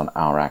based on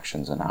our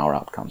actions and our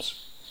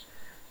outcomes.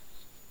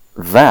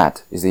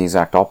 That is the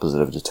exact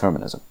opposite of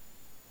determinism.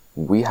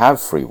 We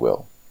have free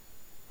will.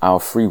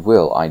 Our free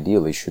will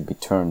ideally should be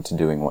turned to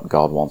doing what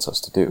God wants us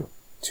to do,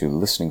 to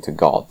listening to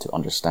God, to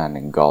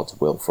understanding God's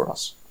will for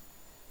us.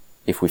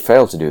 If we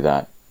fail to do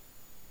that,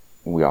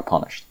 we are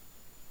punished.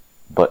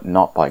 But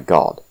not by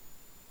God,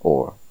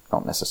 or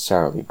not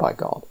necessarily by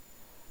God,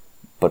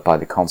 but by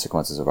the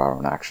consequences of our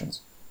own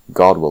actions.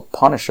 God will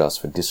punish us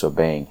for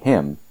disobeying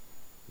him,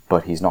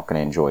 but he's not going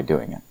to enjoy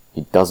doing it.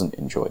 He doesn't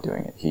enjoy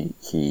doing it.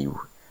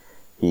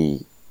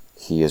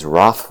 He is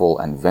wrathful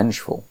and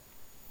vengeful,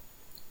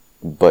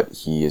 but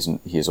he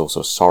is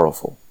also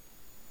sorrowful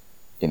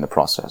in the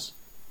process.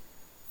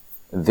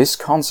 This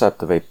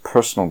concept of a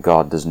personal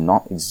God does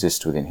not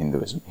exist within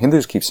Hinduism.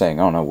 Hindus keep saying,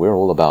 oh no, we're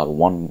all about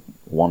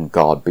one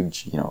God, big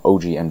G,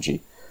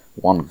 OGMG.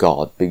 One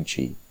God, big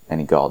G,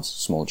 any gods,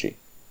 small g.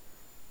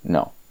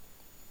 No.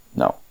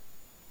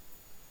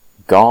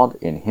 God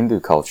in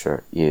Hindu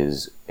culture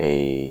is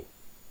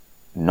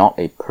not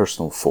a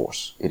personal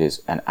force. It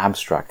is an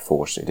abstract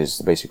force. It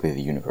is basically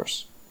the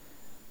universe.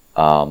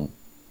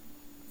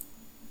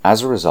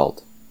 As a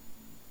result,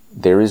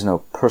 there is no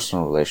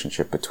personal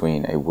relationship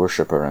between a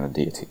worshipper and a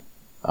deity,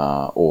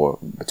 or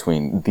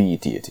between the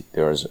deity.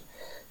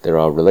 There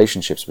are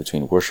relationships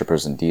between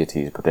worshippers and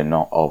deities, but they're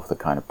not of the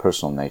kind of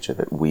personal nature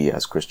that we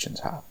as Christians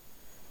have.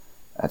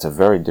 That's a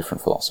very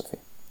different philosophy.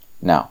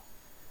 Now,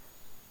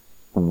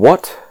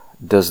 what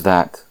does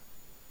that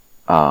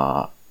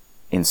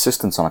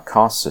insistence on a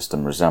caste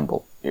system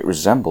resemble? It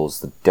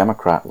resembles the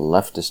Democrat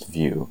leftist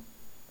view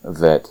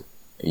that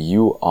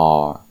you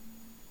are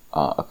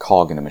a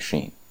cog in a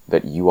machine,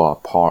 that you are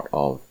part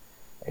of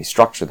a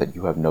structure that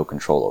you have no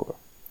control over.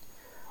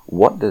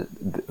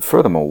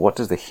 Furthermore, what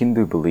does the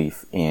Hindu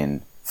belief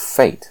in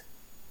fate,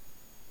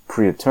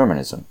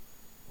 predeterminism,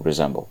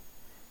 resemble?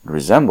 It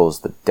resembles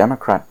the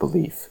Democrat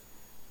belief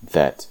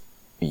that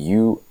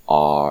you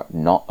are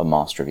not a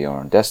master of your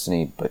own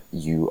destiny, but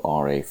you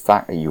are an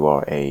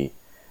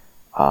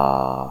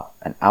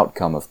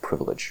outcome of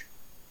privilege.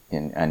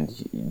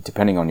 And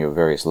depending on your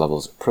various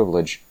levels of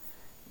privilege,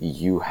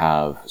 you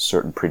have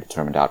certain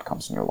predetermined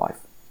outcomes in your life.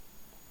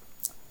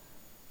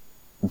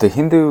 The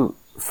Hindu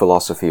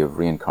philosophy of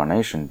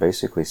reincarnation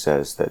basically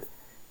says that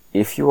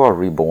if you are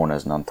reborn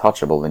as an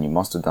untouchable, then you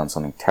must have done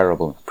something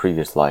terrible in the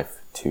previous life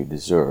to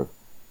deserve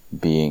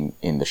being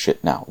in the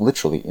shit now.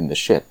 Literally in the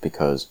shit,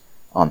 because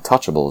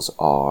untouchables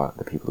are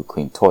the people who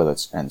clean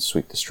toilets and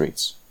sweep the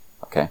streets.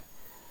 Okay?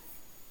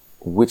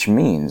 Which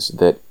means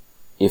that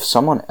if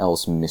someone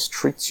else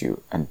mistreats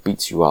you and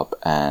beats you up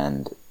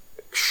and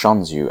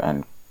shuns you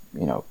and,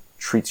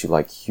 treats you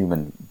like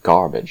human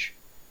garbage,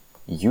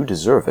 you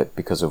deserve it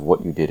because of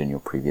what you did in your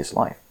previous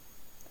life.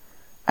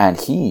 And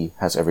he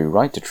has every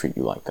right to treat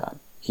you like that.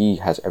 He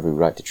has every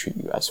right to treat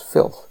you as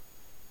filth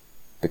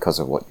because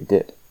of what you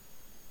did.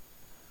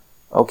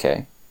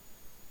 Okay.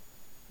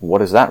 What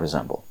does that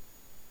resemble?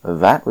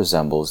 That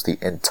resembles the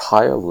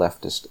entire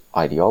leftist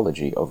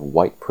ideology of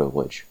white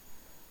privilege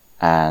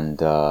and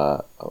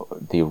the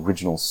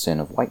original sin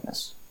of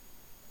whiteness.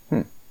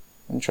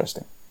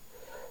 Interesting.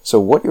 So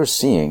what you're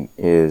seeing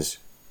is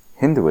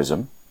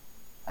Hinduism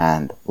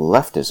and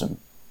leftism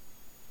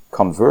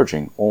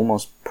converging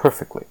almost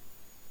perfectly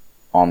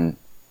on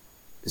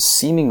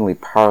seemingly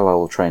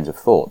parallel trains of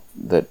thought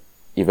that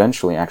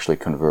eventually actually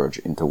converge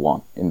into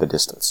one in the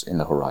distance, in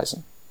the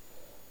horizon.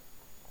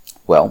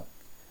 Well,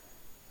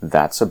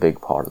 that's a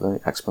big part of the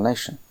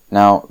explanation.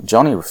 Now,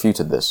 Johnny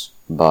refuted this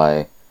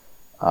by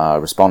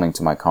responding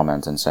to my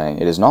comment and saying,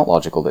 it is not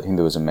logical that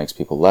Hinduism makes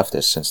people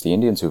leftist, since the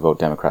Indians who vote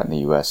Democrat in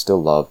the US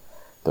still love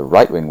the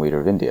right-wing leader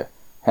of India.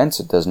 Hence,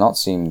 it does not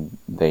seem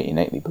they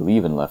innately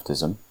believe in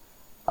leftism,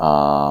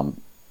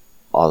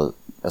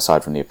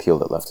 aside from the appeal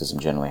that leftism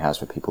generally has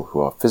for people who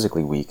are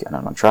physically weak and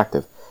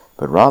unattractive,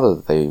 but rather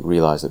that they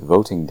realize that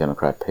voting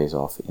Democrat pays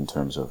off in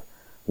terms of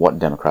what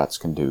Democrats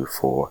can do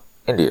for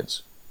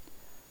Indians.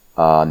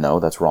 No,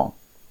 that's wrong.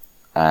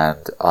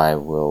 And I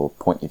will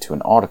point you to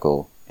an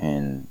article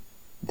in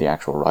the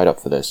actual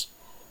write-up for this,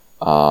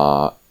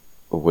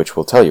 which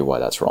will tell you why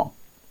that's wrong.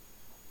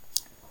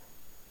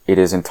 It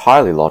is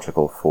entirely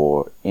logical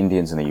for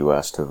Indians in the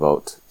US to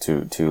vote,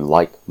 to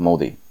like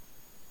Modi,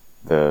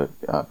 the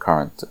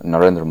current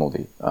Narendra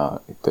Modi,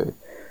 the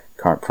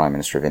current Prime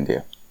Minister of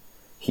India.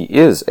 He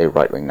is a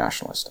right-wing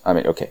nationalist. I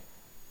mean, okay,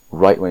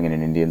 right-wing in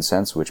an Indian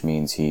sense, which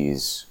means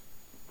he's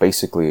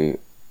basically,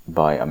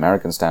 by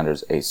American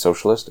standards, a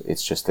socialist.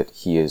 It's just that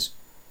he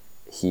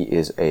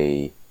is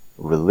a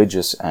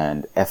religious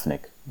and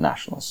ethnic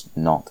nationalist,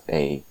 not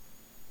a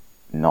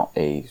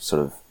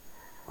sort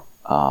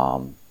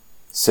of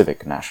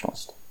civic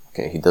nationalist.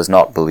 Okay, he does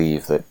not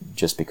believe that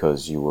just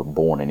because you were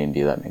born in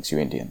India that makes you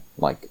Indian,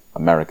 like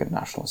American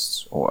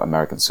nationalists or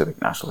American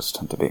civic nationalists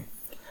tend to be.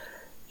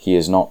 he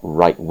is not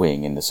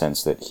right-wing in the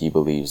sense that he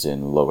believes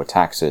in lower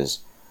taxes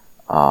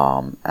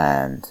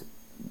and,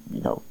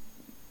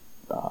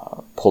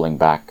 pulling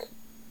back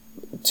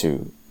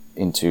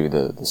into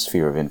the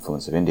sphere of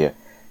influence of India.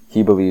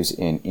 He believes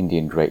in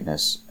Indian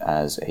greatness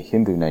as a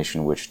Hindu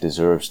nation which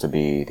deserves to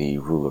be the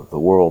ruler of the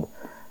world,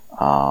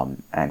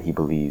 and he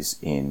believes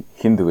in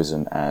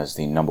Hinduism as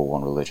the number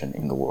one religion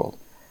in the world.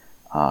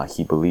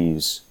 He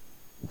believes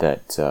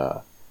that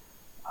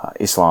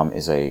Islam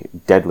is a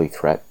deadly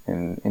threat.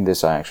 In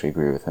this, I actually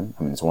agree with him.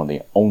 I mean, it's one of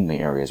the only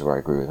areas where I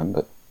agree with him,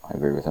 but I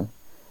agree with him.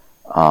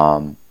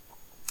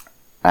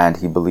 And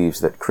he believes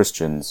that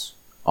Christians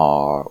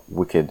are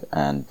wicked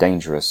and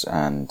dangerous,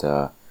 and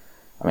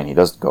he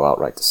doesn't go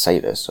outright to say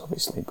this,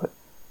 obviously, but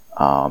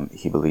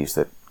he believes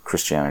that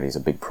Christianity is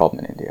a big problem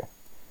in India.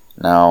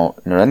 Now,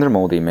 Narendra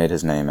Modi made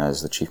his name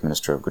as the Chief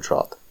Minister of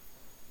Gujarat,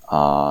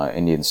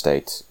 Indian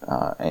state,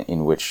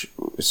 in which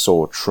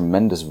saw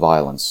tremendous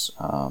violence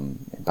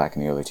back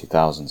in the early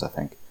 2000s, I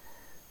think,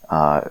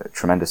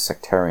 tremendous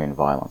sectarian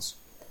violence.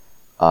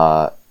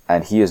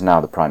 And he is now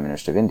the Prime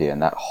Minister of India,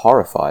 and that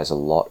horrifies a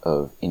lot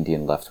of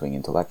Indian left-wing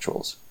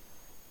intellectuals.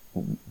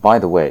 By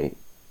the way,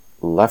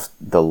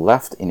 the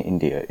left in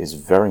India is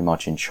very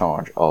much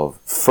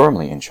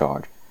firmly in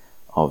charge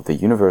of the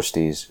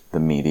universities, the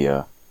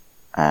media,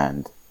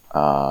 and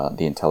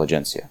the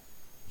intelligentsia,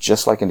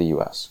 just like in the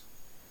US.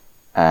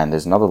 And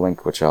there's another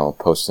link which I'll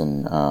post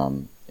in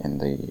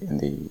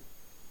the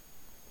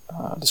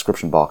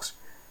description box,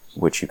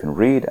 which you can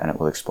read, and it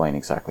will explain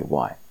exactly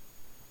why.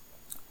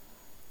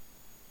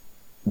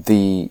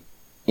 The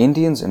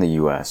Indians in the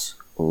US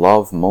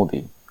love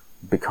Modi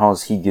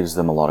because he gives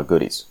them a lot of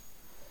goodies.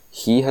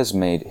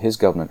 His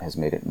government has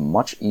made it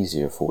much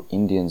easier for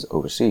Indians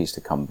overseas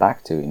to come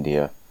back to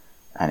India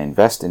and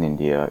invest in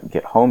India,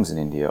 get homes in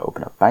India,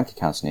 open up bank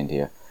accounts in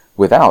India,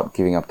 without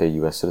giving up their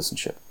US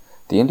citizenship.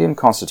 The Indian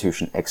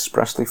Constitution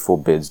expressly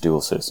forbids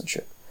dual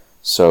citizenship.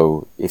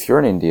 So if you're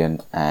an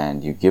Indian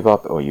and you give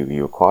up or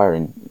you acquire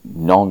a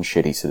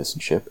non-shitty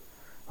citizenship,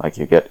 like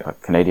you get a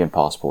Canadian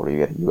passport or you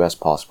get a US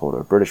passport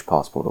or a British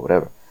passport or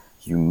whatever,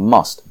 you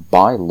must,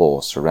 by law,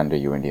 surrender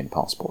your Indian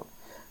passport.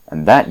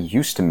 And that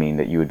used to mean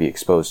that you would be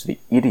exposed to the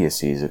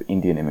idiocies of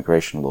Indian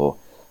immigration law,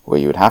 where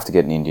you would have to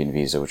get an Indian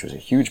visa, which was a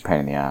huge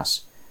pain in the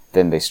ass.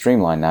 Then they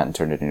streamlined that and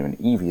turned it into an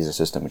e-visa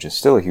system, which is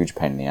still a huge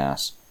pain in the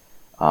ass,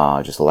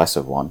 just less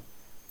of one.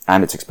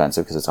 And it's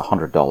expensive because it's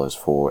 $100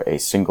 for a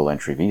single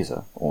entry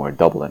visa, or a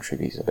double entry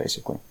visa,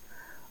 basically,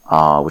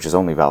 which is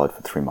only valid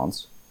for 3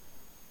 months.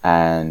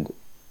 And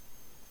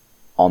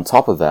on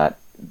top of that,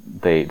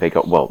 they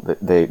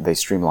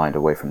streamlined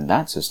away from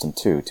that system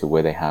too, to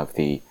where they have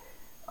the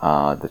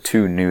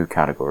two new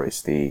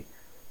categories,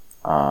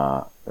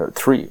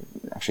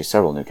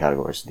 several new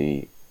categories: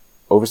 the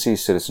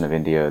overseas citizen of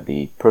India,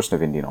 the person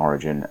of Indian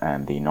origin,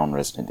 and the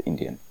non-resident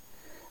Indian.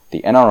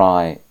 The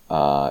NRI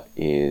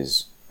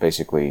is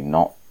basically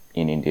not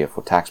in India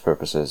for tax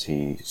purposes.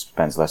 He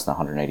spends less than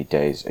 180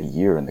 days a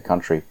year in the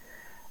country,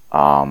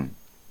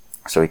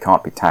 so he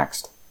can't be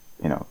taxed.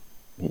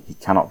 He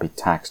cannot be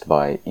taxed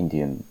by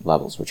Indian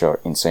levels, which are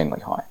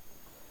insanely high.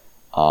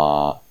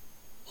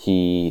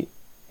 He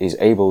is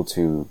able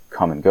to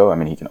come and go. I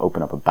mean, he can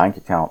open up a bank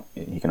account.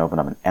 He can open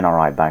up an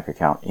NRI bank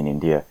account in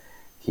India.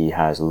 He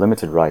has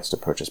limited rights to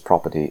purchase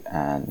property,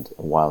 and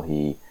while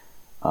he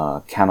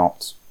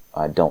cannot,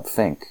 I don't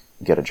think,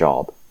 get a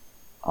job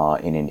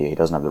in India, he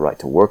doesn't have the right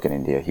to work in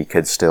India, he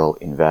could still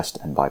invest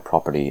and buy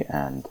property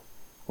and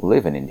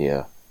live in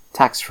India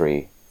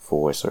tax-free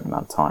for a certain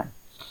amount of time.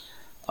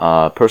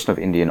 A person of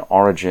Indian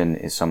origin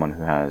is someone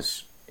who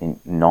has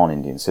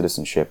non-Indian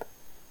citizenship,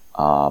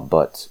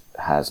 but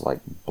has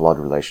blood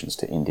relations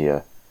to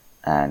India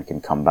and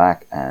can come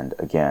back, and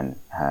again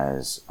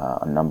has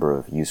a number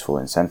of useful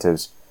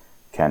incentives,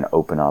 can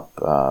open up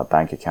a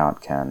bank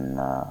account, can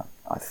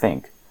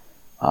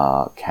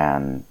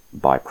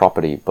buy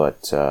property,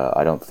 but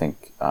I don't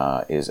think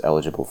is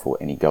eligible for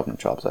any government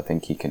jobs. I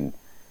think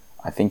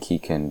he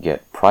can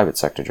get private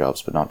sector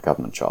jobs, but not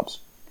government jobs.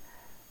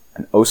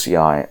 And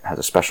OCI has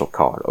a special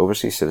card.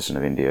 Overseas Citizen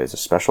of India is a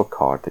special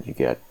card that you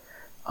get.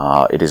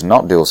 It is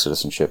not dual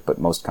citizenship, but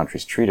most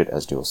countries treat it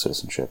as dual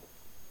citizenship.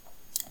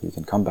 You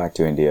can come back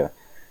to India,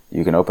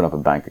 you can open up a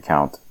bank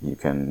account, you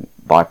can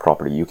buy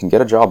property, you can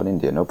get a job in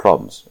India, no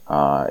problems,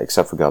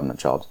 except for government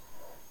jobs.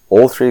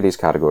 All three of these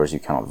categories you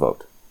cannot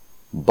vote.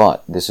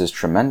 But this is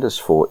tremendous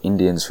for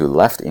Indians who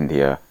left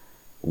India,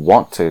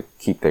 want to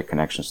keep their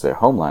connections to their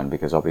homeland,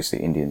 because obviously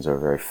Indians are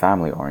very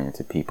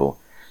family-oriented people,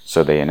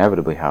 so they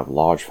inevitably have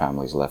large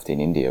families left in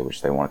India,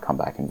 which they want to come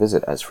back and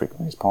visit as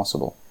frequently as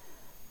possible.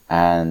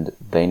 And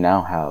they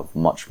now have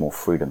much more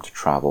freedom to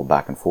travel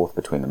back and forth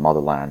between the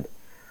motherland,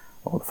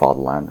 or the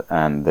fatherland,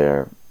 and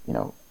their,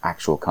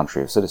 actual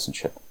country of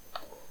citizenship.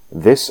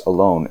 This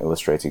alone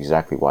illustrates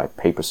exactly why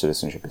paper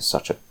citizenship is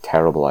such a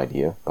terrible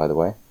idea, by the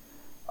way.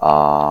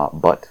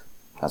 But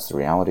that's the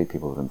reality.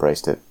 People have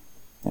embraced it.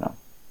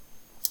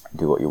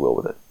 Do what you will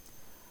with it.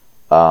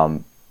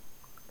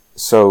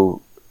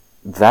 So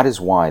that is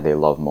why they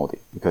love Modi,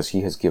 because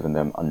he has given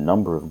them a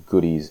number of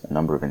goodies, a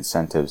number of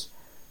incentives,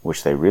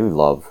 which they really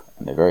love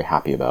and they're very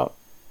happy about,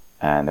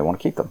 and they want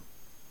to keep them.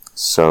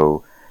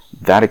 So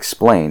that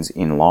explains,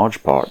 in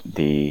large part,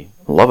 the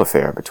love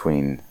affair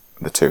between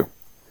the two.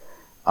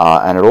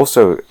 And it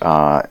also,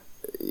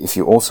 if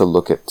you also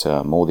look at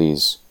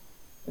Modi's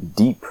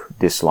deep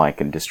dislike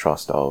and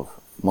distrust of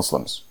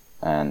Muslims,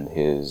 and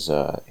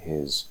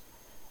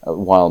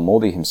while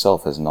Modi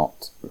himself has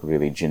not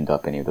really ginned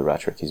up any of the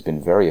rhetoric, he's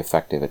been very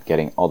effective at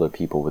getting other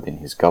people within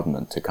his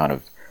government to kind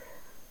of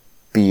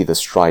be the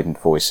strident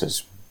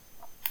voices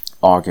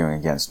arguing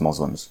against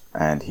Muslims.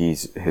 And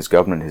his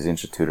government has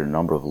instituted a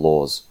number of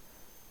laws,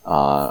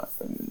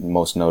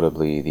 most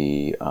notably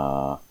the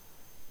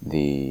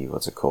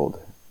what's it called?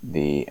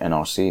 The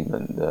NRC,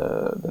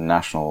 the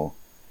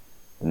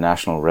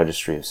National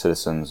Registry of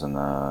Citizens, and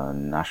the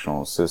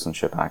National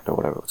Citizenship Act, or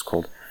whatever it's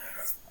called.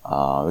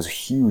 It was a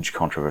huge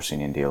controversy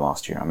in India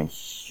last year. I mean,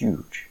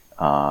 huge.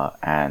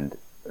 And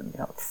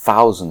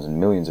thousands and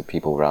millions of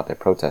people were out there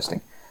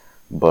protesting.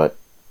 But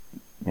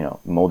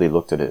Modi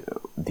looked at it,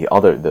 the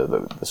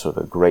sort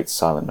of the great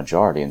silent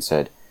majority, and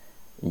said,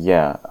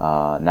 yeah,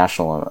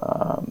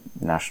 national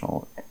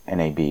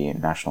NAB,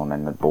 National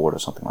Amendment Board, or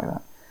something like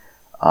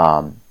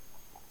that,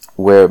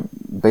 where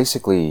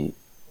basically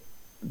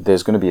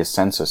there's going to be a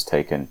census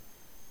taken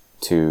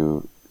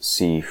to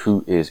see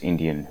who is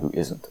Indian, who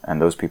isn't, and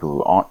those people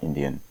who aren't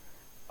Indian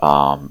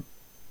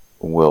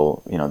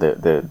will,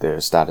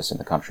 their status in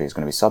the country is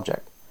going to be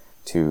subject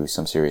to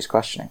some serious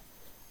questioning.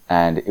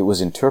 And it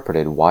was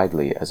interpreted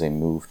widely as a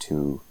move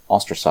to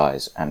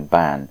ostracize and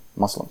ban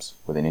Muslims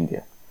within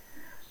India.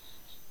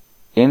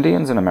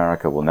 Indians in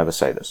America will never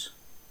say this,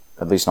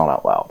 at least not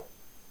out loud,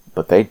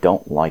 but they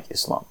don't like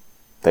Islam.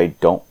 They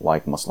don't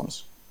like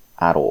Muslims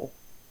at all.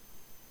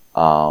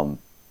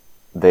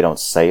 They don't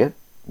say it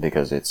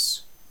because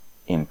it's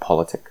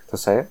impolitic to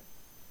say it,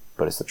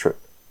 but it's the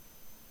truth.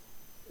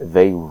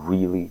 They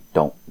really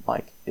don't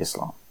like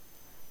Islam.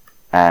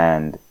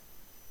 And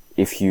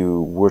if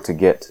you were to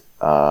get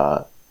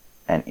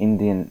an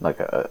Indian,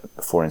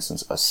 for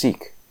instance, a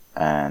Sikh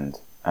and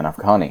an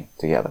Afghani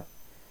together,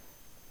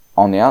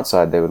 on the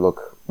outside they would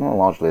look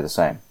largely the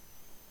same,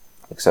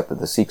 except that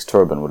the Sikh's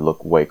turban would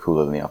look way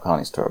cooler than the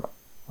Afghani's turban.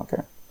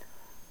 Okay,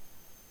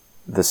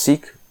 the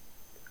Sikh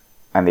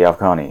and the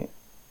Afghani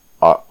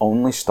are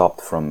only stopped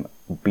from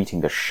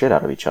beating the shit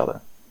out of each other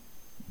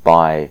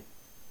by,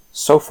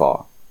 so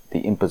far,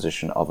 the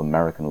imposition of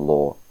American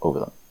law over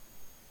them.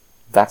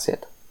 That's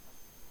it.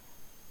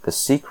 The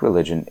Sikh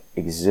religion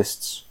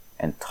exists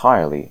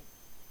entirely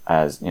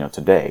as,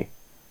 today,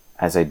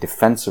 as a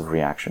defensive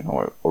reaction,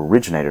 or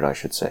originated, I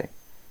should say,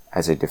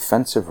 as a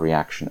defensive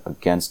reaction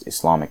against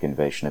Islamic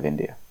invasion of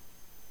India.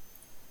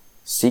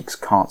 Sikhs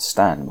can't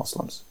stand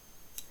Muslims.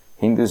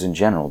 Hindus in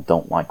general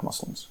don't like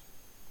Muslims.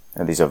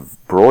 And these are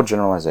broad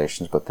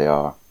generalizations, but they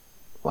are,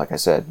 like I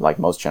said, like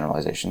most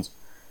generalizations,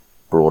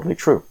 broadly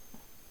true.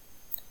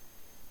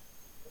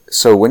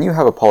 So when you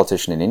have a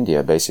politician in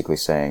India basically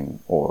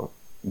saying, or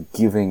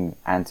giving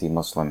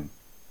anti-Muslim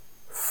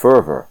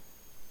fervor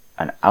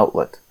an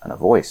outlet and a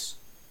voice,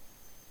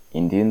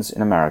 Indians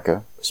in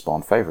America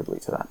respond favorably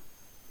to that.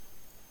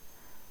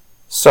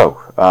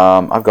 So,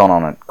 I've gone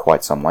on at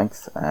quite some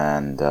length,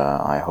 and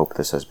I hope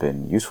this has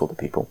been useful to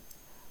people.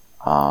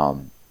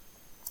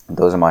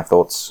 Those are my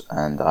thoughts,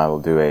 and I will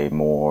do a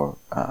more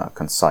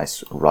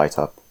concise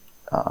write-up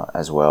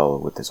as well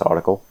with this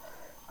article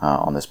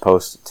on this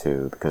post,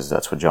 because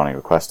that's what Johnny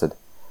requested.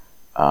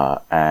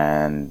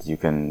 And you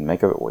can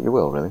make of it what you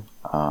will, really.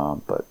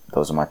 But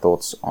those are my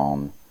thoughts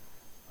on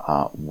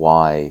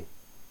why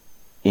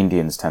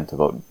Indians tend to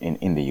vote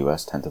in the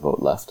US tend to vote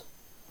left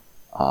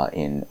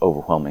in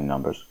overwhelming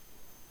numbers.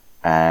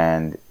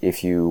 And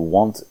if you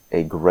want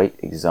a great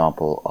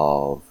example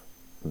of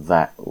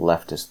that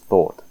leftist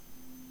thought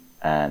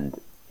and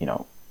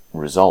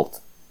result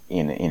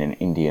in an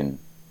Indian,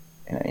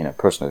 in a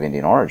person of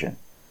Indian origin,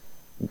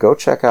 go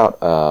check out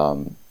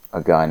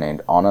a guy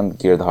named Anand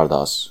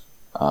Giridharadas.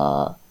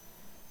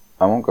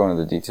 I won't go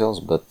into the details,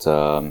 but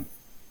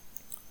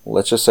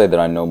let's just say that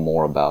I know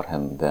more about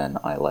him than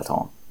I let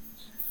on,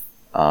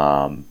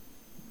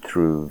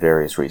 through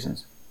various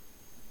reasons.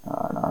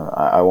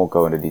 I won't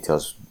go into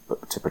details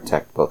to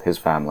protect both his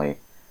family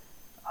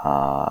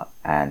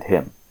and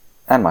him,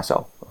 and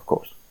myself, of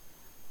course.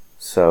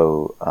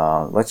 So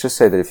let's just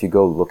say that if you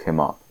go look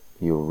him up,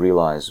 you'll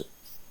realize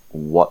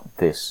where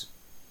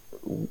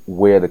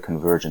the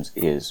convergence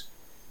is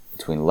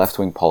between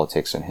left-wing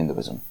politics and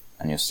Hinduism,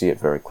 and you'll see it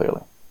very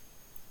clearly.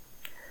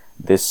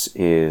 This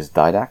is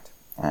Didact,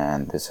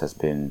 and this has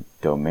been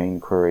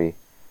Domain Query,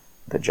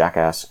 the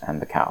Jackass,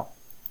 and the Cow.